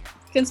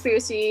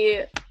conspiracy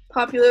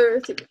popular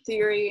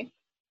theory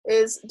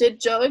is, did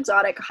Joe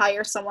Exotic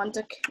hire someone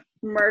to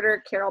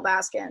murder Carole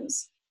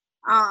Baskins?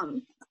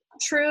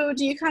 True,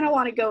 do you kind of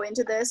want to go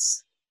into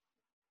this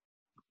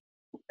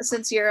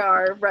since you're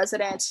our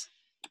resident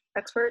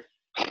expert?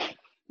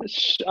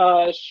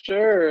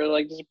 Sure,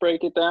 like just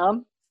break it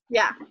down?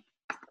 Yeah.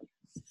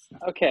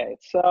 Okay,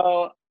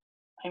 so,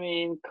 I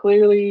mean,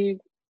 clearly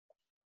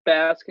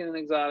Baskin and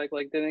Exotic,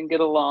 like, didn't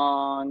get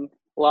along.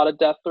 A lot of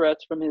death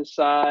threats from his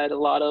side, a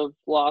lot of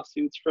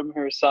lawsuits from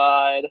her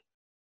side.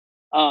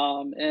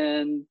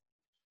 And,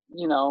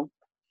 you know,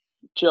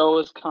 Joe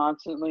is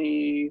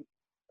constantly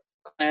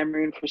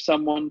clamoring for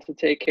someone to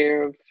take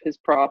care of his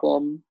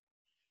problem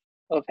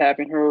of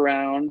having her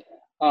around.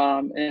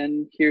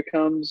 And here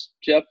comes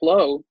Jeff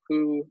Lowe,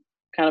 who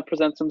kind of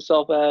presents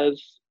himself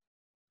as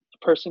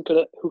a person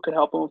who could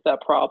help him with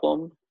that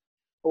problem,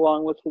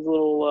 along with his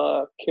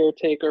little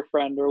caretaker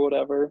friend or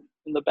whatever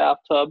in the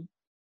bathtub,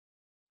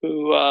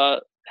 who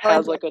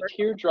has like a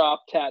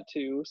teardrop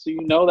tattoo, so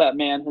you know that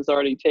man has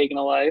already taken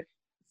a life.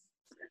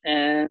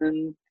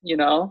 And, you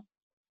know,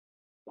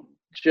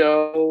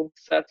 Joe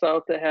sets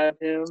out to have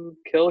him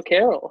kill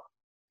Carole.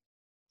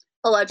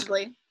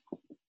 Allegedly.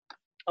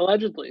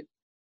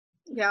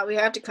 Yeah, we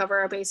have to cover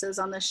our bases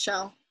on this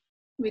show.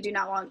 We do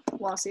not want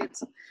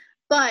lawsuits.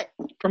 But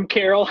from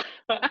Carole?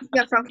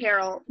 Yeah, from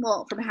Carole.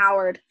 Well, from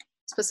Howard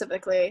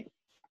specifically.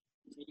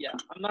 Yeah,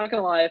 I'm not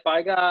gonna lie. If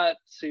I got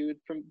sued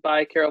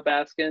by Carole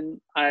Baskin,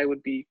 I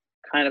would be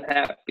kind of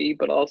happy,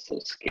 but also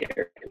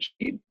scared because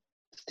she'd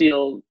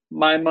steal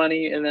my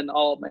money and then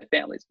all of my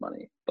family's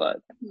money. But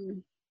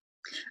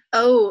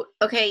oh,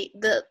 okay.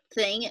 The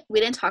thing, we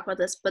didn't talk about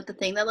this, but the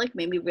thing that like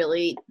made me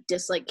really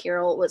dislike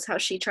Carole was how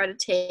she tried to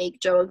take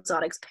Joe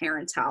Exotic's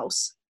parents'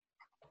 house.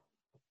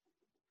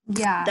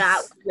 Yeah,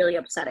 that was really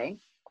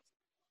upsetting.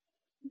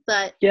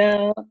 But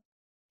Yeah,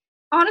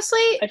 honestly,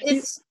 I feel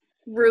it's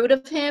rude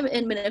of him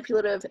and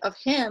manipulative of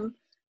him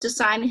to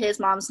sign his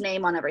mom's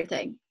name on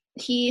everything.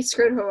 He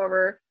screwed her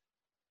over.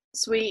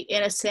 Sweet,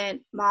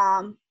 innocent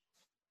mom.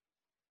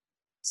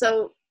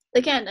 So,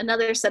 again,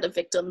 another set of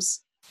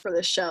victims for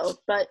this show.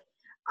 But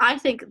I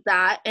think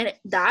that, and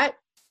that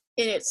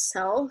in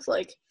itself,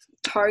 like,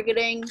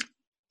 targeting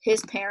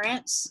his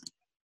parents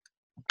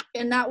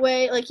in that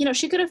way, like, you know,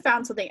 she could have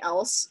found something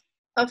else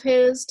of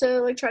his to,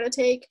 like, try to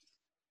take.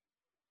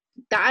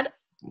 That,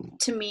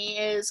 to me,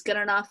 is good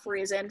enough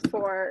reason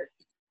for,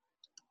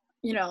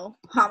 you know,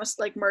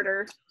 like,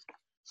 murder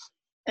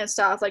and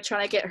stuff, like,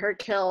 trying to get her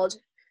killed.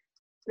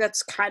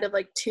 That's kind of,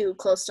 like, too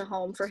close to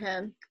home for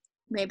him,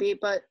 maybe,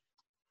 but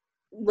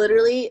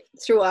literally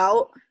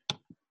throughout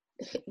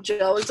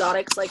Joe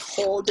Exotic's, like,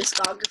 whole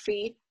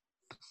discography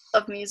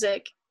of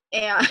music,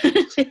 and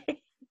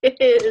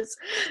his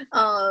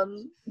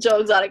Joe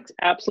Exotic,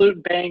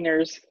 absolute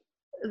bangers.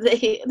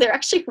 they're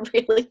actually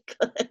really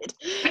good.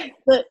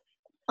 But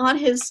on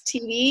his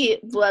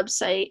TV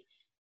website,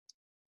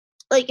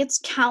 like, it's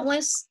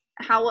countless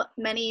how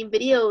many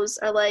videos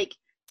are like,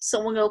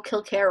 someone go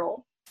kill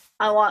Carol.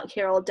 I want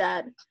Carol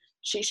dead.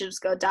 She should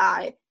just go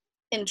die.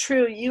 And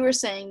true, you were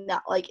saying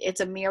that, like,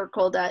 it's a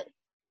miracle that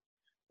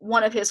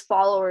one of his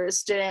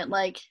followers didn't,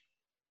 like,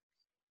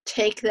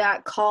 take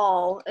that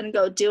call and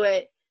go do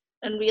it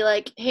and be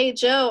like, hey,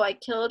 Joe, I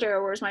killed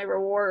her. Where's my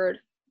reward?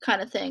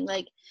 Kind of thing.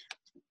 Like,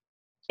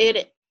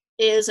 it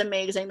is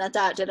amazing that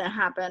that didn't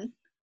happen,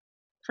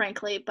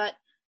 frankly. But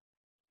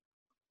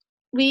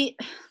I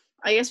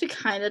guess we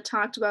kind of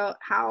talked about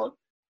how,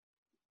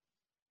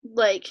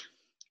 like,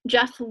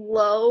 Jeff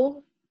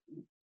Lowe,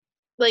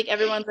 like,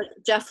 everyone's like,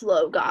 Jeff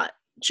Lowe got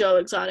Joe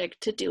Exotic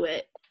to do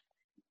it.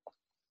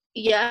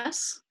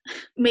 Yes,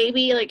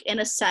 maybe, like, in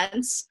a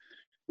sense,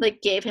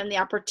 like, gave him the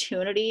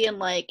opportunity and,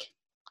 like,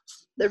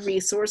 the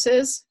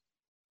resources,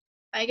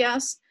 I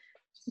guess.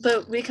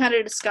 But we kind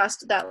of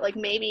discussed that, like,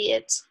 maybe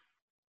it's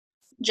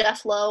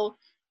Jeff Lowe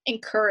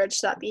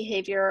encouraged that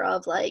behavior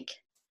of, like,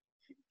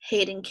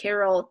 hating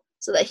Carol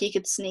so that he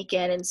could sneak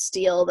in and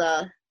steal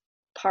the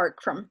park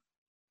from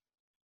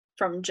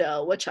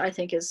Joe, which I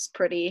think is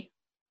pretty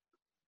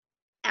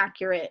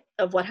accurate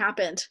of what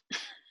happened.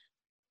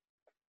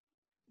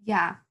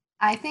 Yeah,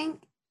 I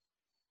think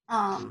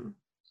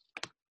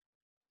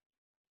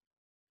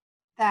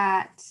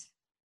that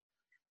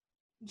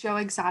Joe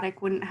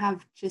Exotic wouldn't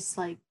have just,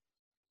 like,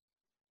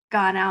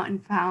 gone out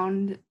and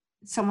found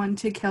someone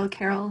to kill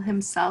Carol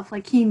himself.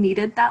 Like, he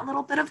needed that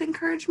little bit of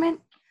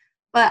encouragement,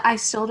 but I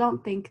still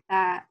don't think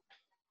that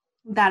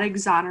that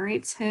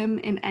exonerates him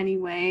in any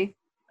way.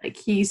 Like,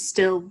 he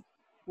still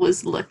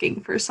was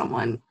looking for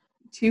someone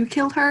to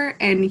kill her,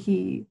 and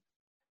he,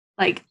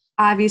 like,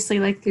 obviously,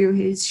 like, through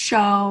his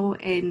show,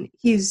 and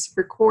he's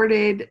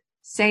recorded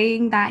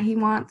saying that he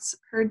wants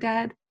her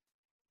dead.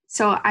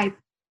 So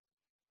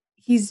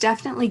he's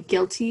definitely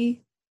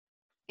guilty,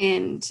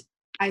 and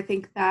I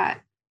think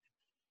that,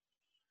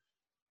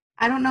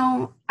 I don't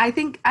know, I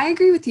think I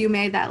agree with you,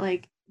 May, that,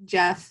 like,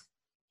 Jeff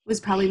was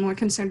probably more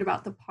concerned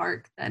about the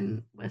park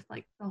than with,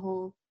 like, the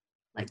whole,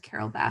 like,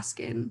 Carol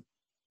Baskin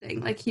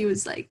thing. Like, he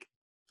was like,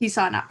 he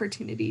saw an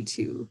opportunity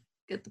to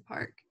get the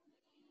park.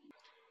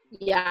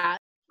 Yeah,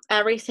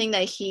 everything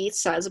that he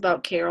says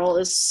about Carol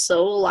is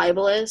so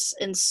libelous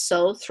and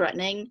so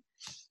threatening.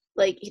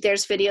 Like,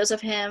 there's videos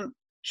of him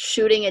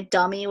shooting a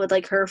dummy with,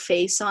 like, her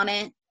face on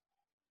it,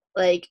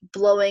 like,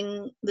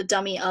 blowing the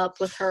dummy up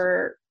with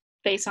her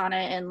face on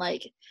it, and,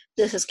 like,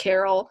 this is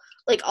Carol.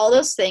 Like, all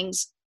those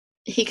things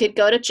he could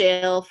go to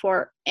jail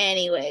for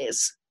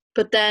anyways.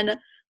 But then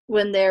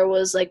when there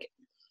was, like,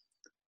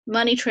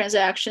 money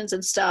transactions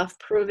and stuff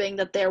proving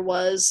that there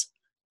was,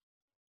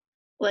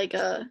 like,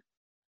 a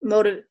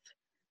motive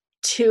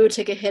to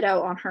take a hit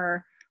out on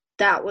her,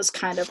 that was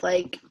kind of,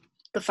 like,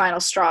 the final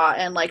straw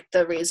and, like,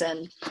 the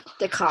reason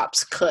the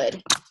cops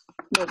could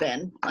move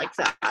in like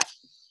that.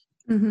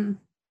 Mm-hmm.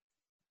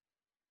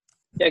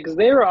 Yeah, because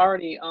they were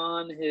already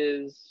on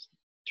his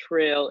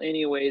trail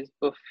anyways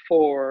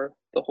before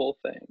the whole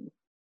thing.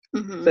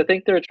 Mm-hmm. So I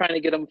think they were trying to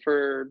get him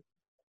for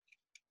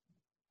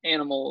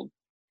animal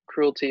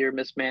cruelty or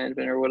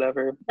mismanagement or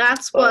whatever.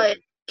 That's what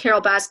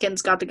Carol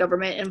Baskins got the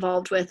government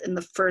involved with in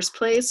the first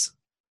place.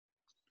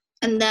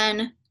 And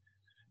then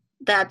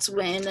that's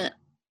when,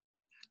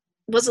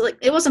 was it like,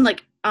 it wasn't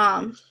like,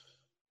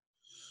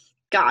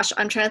 gosh,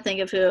 I'm trying to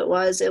think of who it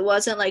was. It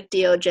wasn't like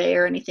DOJ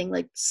or anything,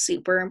 like,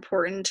 super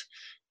important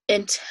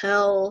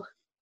until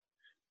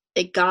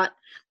it got,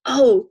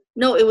 oh,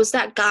 no, it was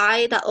that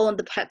guy that owned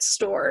the pet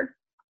store.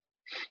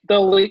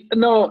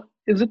 No,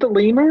 is it the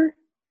lemur?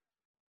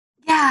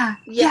 Yeah,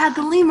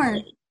 the lemur.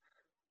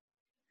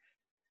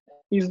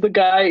 He's the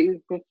guy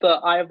with the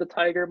Eye of the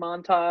Tiger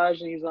montage,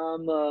 and he's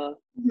on the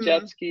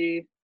jet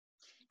ski.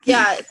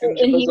 Yeah, and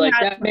he was like,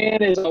 that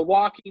man is a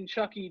walking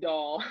Chucky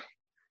doll.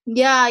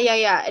 Yeah.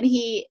 And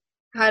he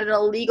had an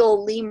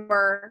illegal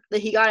lemur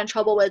that he got in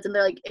trouble with, and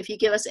they're like, if you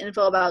give us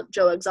info about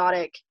Joe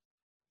Exotic,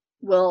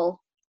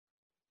 we'll,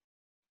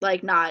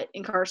 like, not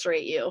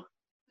incarcerate you.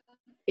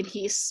 and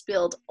he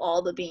spilled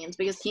all the beans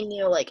because he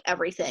knew like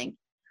everything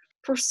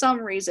for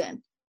some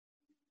reason.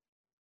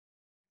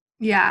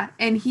 Yeah,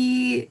 and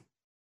didn't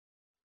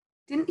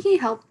he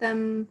help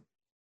them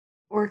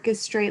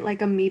orchestrate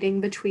like a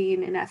meeting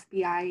between an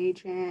FBI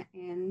agent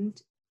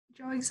and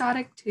Joe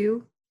Exotic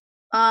too?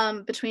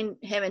 Between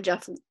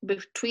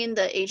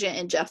the agent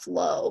and Jeff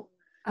Lowe.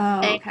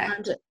 Oh,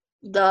 And okay.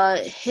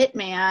 the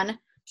hitman,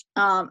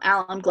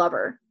 Alan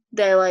Glover,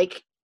 they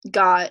like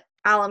got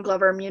Alan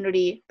Glover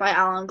immunity by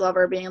Alan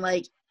Glover being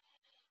like,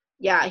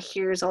 yeah,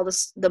 here's all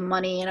the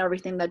money and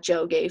everything that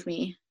Joe gave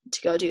me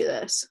to go do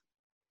this.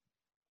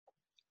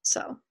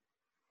 So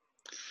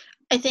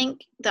I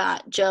think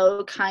that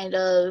Joe kind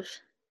of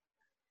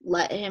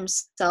let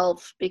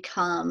himself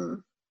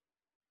become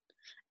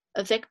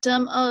a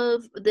victim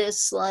of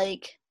this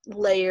like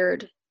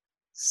layered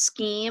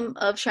scheme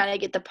of trying to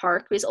get the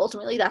park, because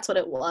ultimately that's what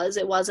it was.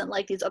 It wasn't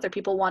like these other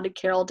people wanted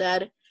Carol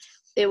dead.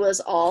 It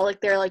was all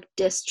like their like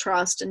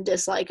distrust and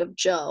dislike of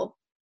Joe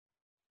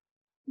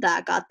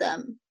that got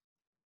them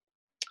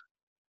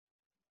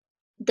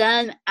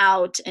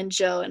out and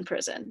Joe in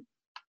prison.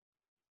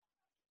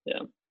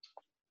 Yeah.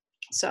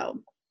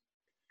 So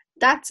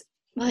that's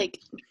like,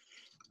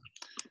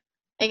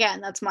 again,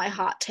 that's my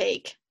hot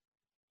take.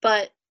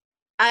 But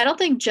I don't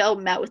think Joe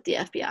met with the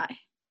FBI.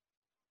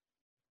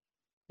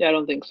 Yeah, I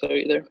don't think so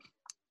either.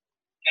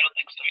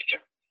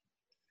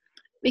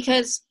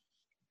 Because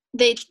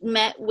they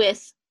met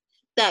with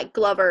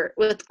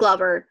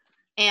Glover,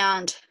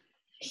 and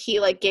he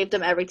like gave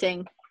them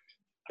everything,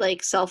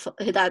 like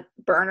that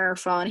burner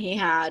phone he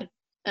had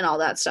and all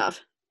that stuff.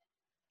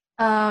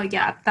 Oh,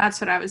 yeah, that's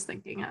what I was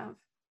thinking of.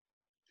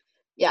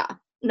 Yeah.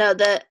 No,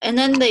 and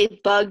then they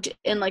bugged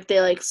and like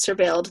they like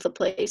surveilled the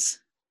place.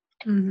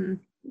 Mm-hmm.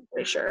 I'm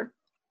pretty sure,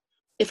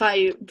 if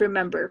I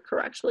remember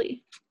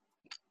correctly.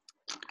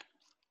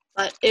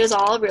 But it was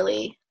all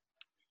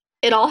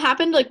it all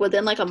happened like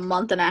within like a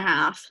month and a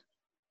half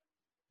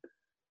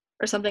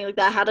or something like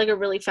that. Had like a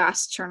really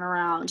fast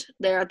turnaround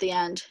there at the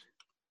end.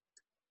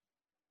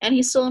 And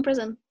he's still in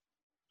prison.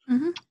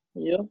 Mm-hmm.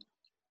 Yeah.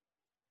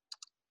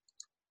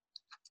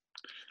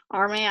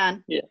 Our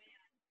man. Yeah.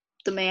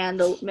 The man,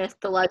 the myth,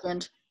 the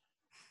legend.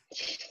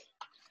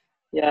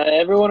 Yeah,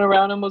 everyone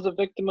around him was a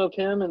victim of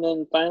him, and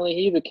then finally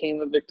he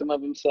became a victim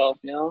of himself,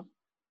 you know?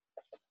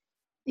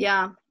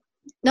 Yeah.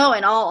 No,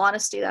 in all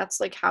honesty, that's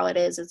like how it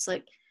is. It's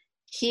like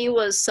he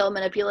was so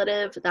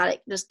manipulative that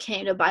it just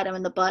came to bite him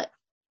in the butt,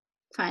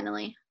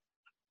 finally.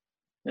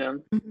 Yeah.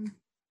 Mm-hmm.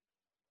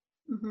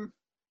 Mm-hmm.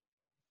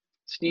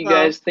 So do you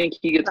guys think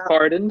he gets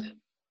pardoned?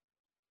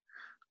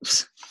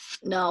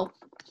 No.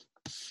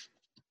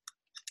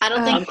 I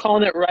don't think I'm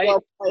calling it right.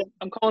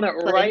 I'm calling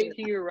it right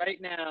here,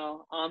 right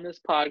now, on this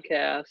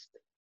podcast.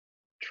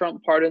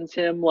 Trump pardons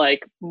him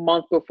like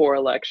month before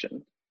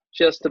election,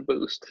 just to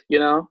boost, you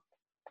know?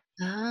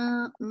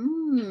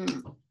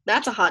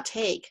 That's a hot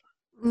take.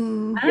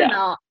 Mm. I don't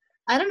know.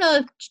 I don't know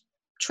if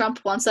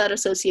Trump wants that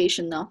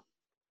association, though.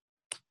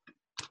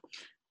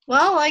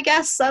 Well, I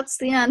guess that's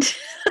the end.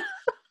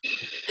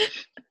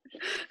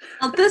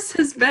 Well, this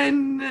has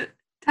been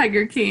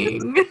Tiger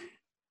King.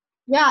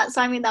 Yeah,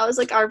 so I mean, that was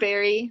like our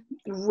very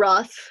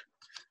rough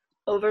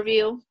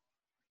overview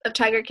of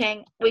Tiger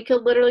King. We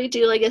could literally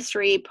do like a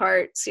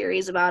 3-part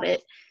series about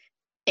it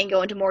and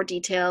go into more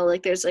detail.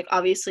 Like there's like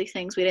obviously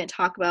things we didn't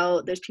talk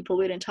about. There's people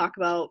we didn't talk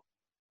about.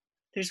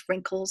 There's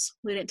wrinkles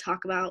we didn't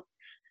talk about.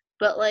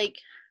 But like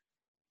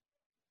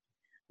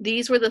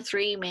these were the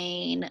 3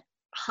 main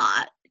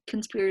hot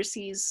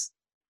conspiracies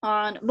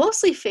on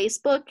mostly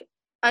Facebook.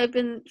 I've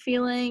been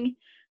feeling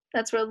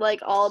that's where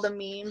like all the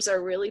memes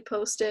are really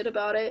posted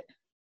about it.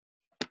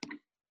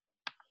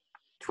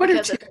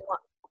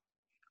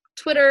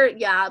 Twitter,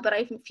 yeah, but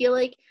I feel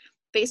like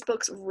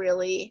Facebook's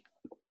really,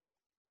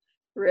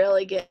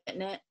 really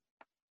getting it.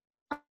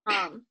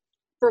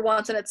 For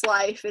once in its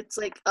life, it's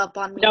like up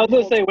on me. Yeah, I was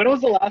gonna say, when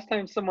was the last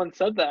time someone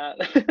said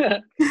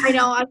that? I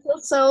know, I feel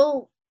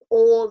so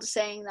old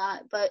saying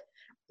that, but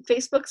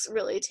Facebook's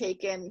really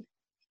taken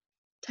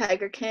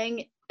Tiger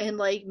King and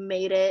like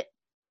made it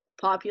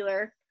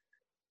popular.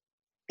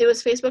 It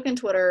was Facebook and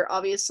Twitter.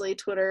 Obviously,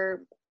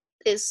 Twitter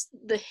is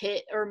the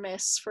hit or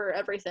miss for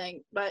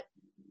everything, but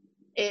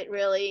it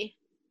really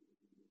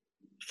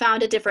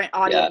found a different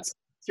audience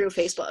through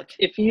Facebook.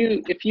 If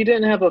you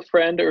didn't have a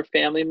friend or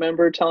family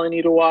member telling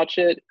you to watch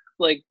it,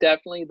 like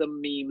definitely the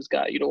memes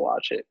got you to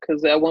watch it,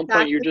 because at one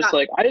point you're just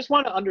like, I just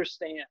want to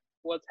understand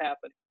what's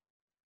happening.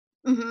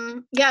 Mm-hmm.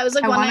 Yeah, it was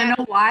like I want to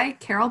know why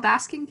Carol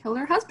Baskin killed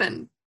her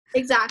husband.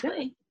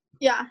 Exactly.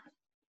 Yeah.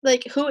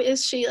 Like, who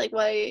is she? Like,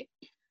 why?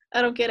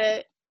 I don't get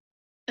it.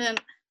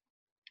 And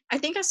I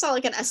think I saw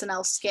like an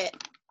SNL skit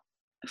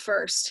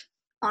first,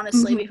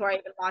 honestly, before I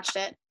even watched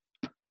it.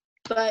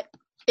 But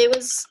it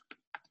was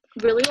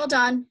really well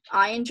done.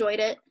 I enjoyed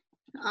it.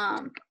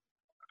 I'll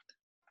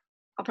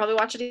probably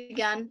watch it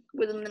again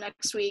within the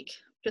next week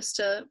just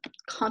to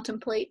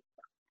contemplate.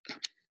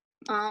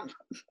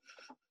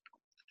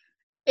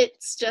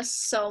 It's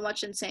just so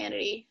much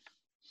insanity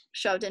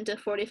shoved into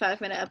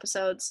 45-minute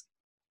episodes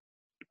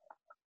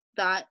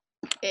that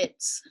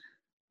it's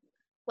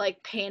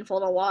like painful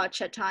to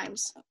watch at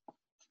times.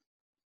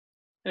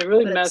 It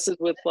really But messes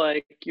with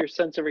like your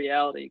sense of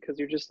reality because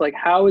you're just like,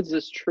 how is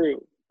this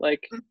true?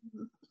 Like,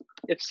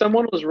 if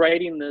someone was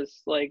writing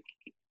this, like,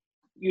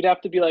 you'd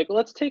have to be like,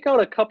 let's take out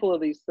a couple of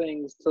these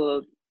things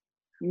to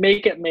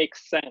make it make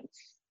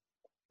sense.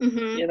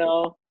 You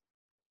know?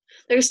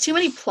 There's too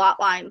many plot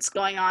lines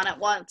going on at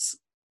once.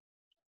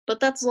 But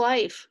that's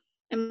life.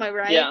 Am I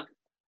right? Yeah.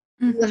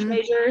 English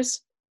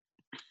majors.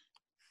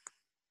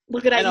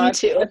 Look at I you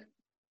two.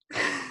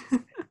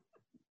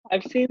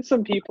 I've seen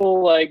some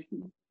people like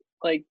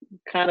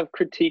kind of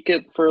critique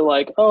it for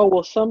like, oh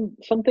well, some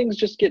things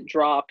just get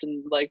dropped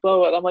and like,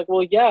 oh, and I'm like,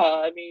 well, yeah,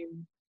 I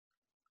mean,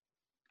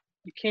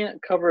 you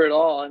can't cover it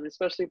all, and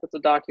especially if it's a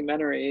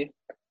documentary.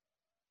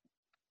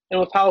 And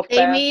with how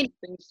fast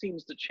things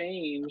seems to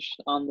change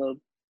on the,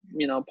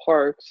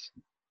 parks.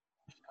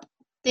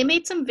 They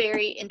made some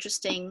very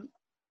interesting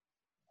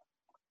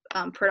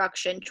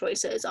production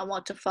choices on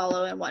what to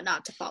follow and what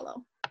not to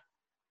follow.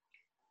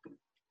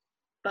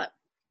 But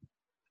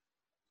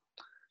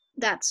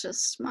that's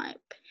just my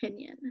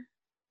opinion.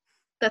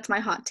 That's my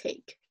hot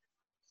take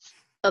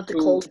of the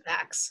cold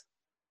facts.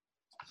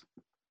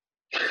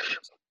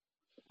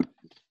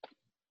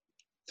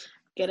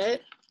 Get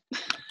it?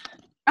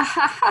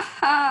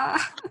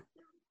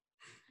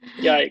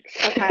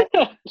 Yikes. Okay.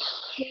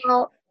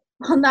 Well,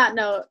 on that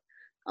note,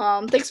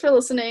 thanks for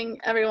listening,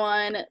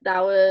 everyone.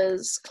 That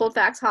was Cold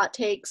Facts Hot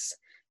Takes.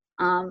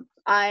 I'm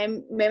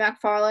May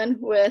McFarlane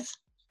with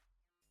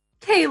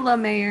Kayla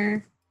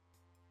Mayer.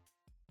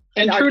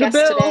 And our guest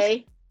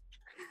today.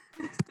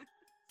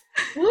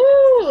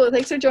 Woo!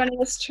 Thanks for joining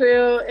us,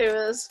 True. It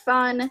was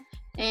fun.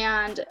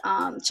 And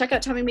check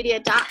out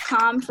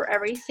TommyMedia.com for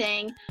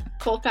everything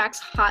Cold Facts,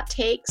 Hot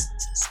Takes,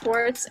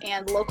 sports,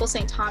 and local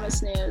St.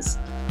 Thomas news.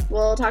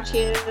 We'll talk to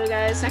you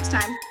guys next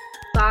time.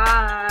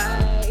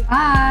 Bye.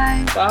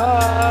 Bye.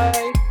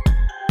 Bye.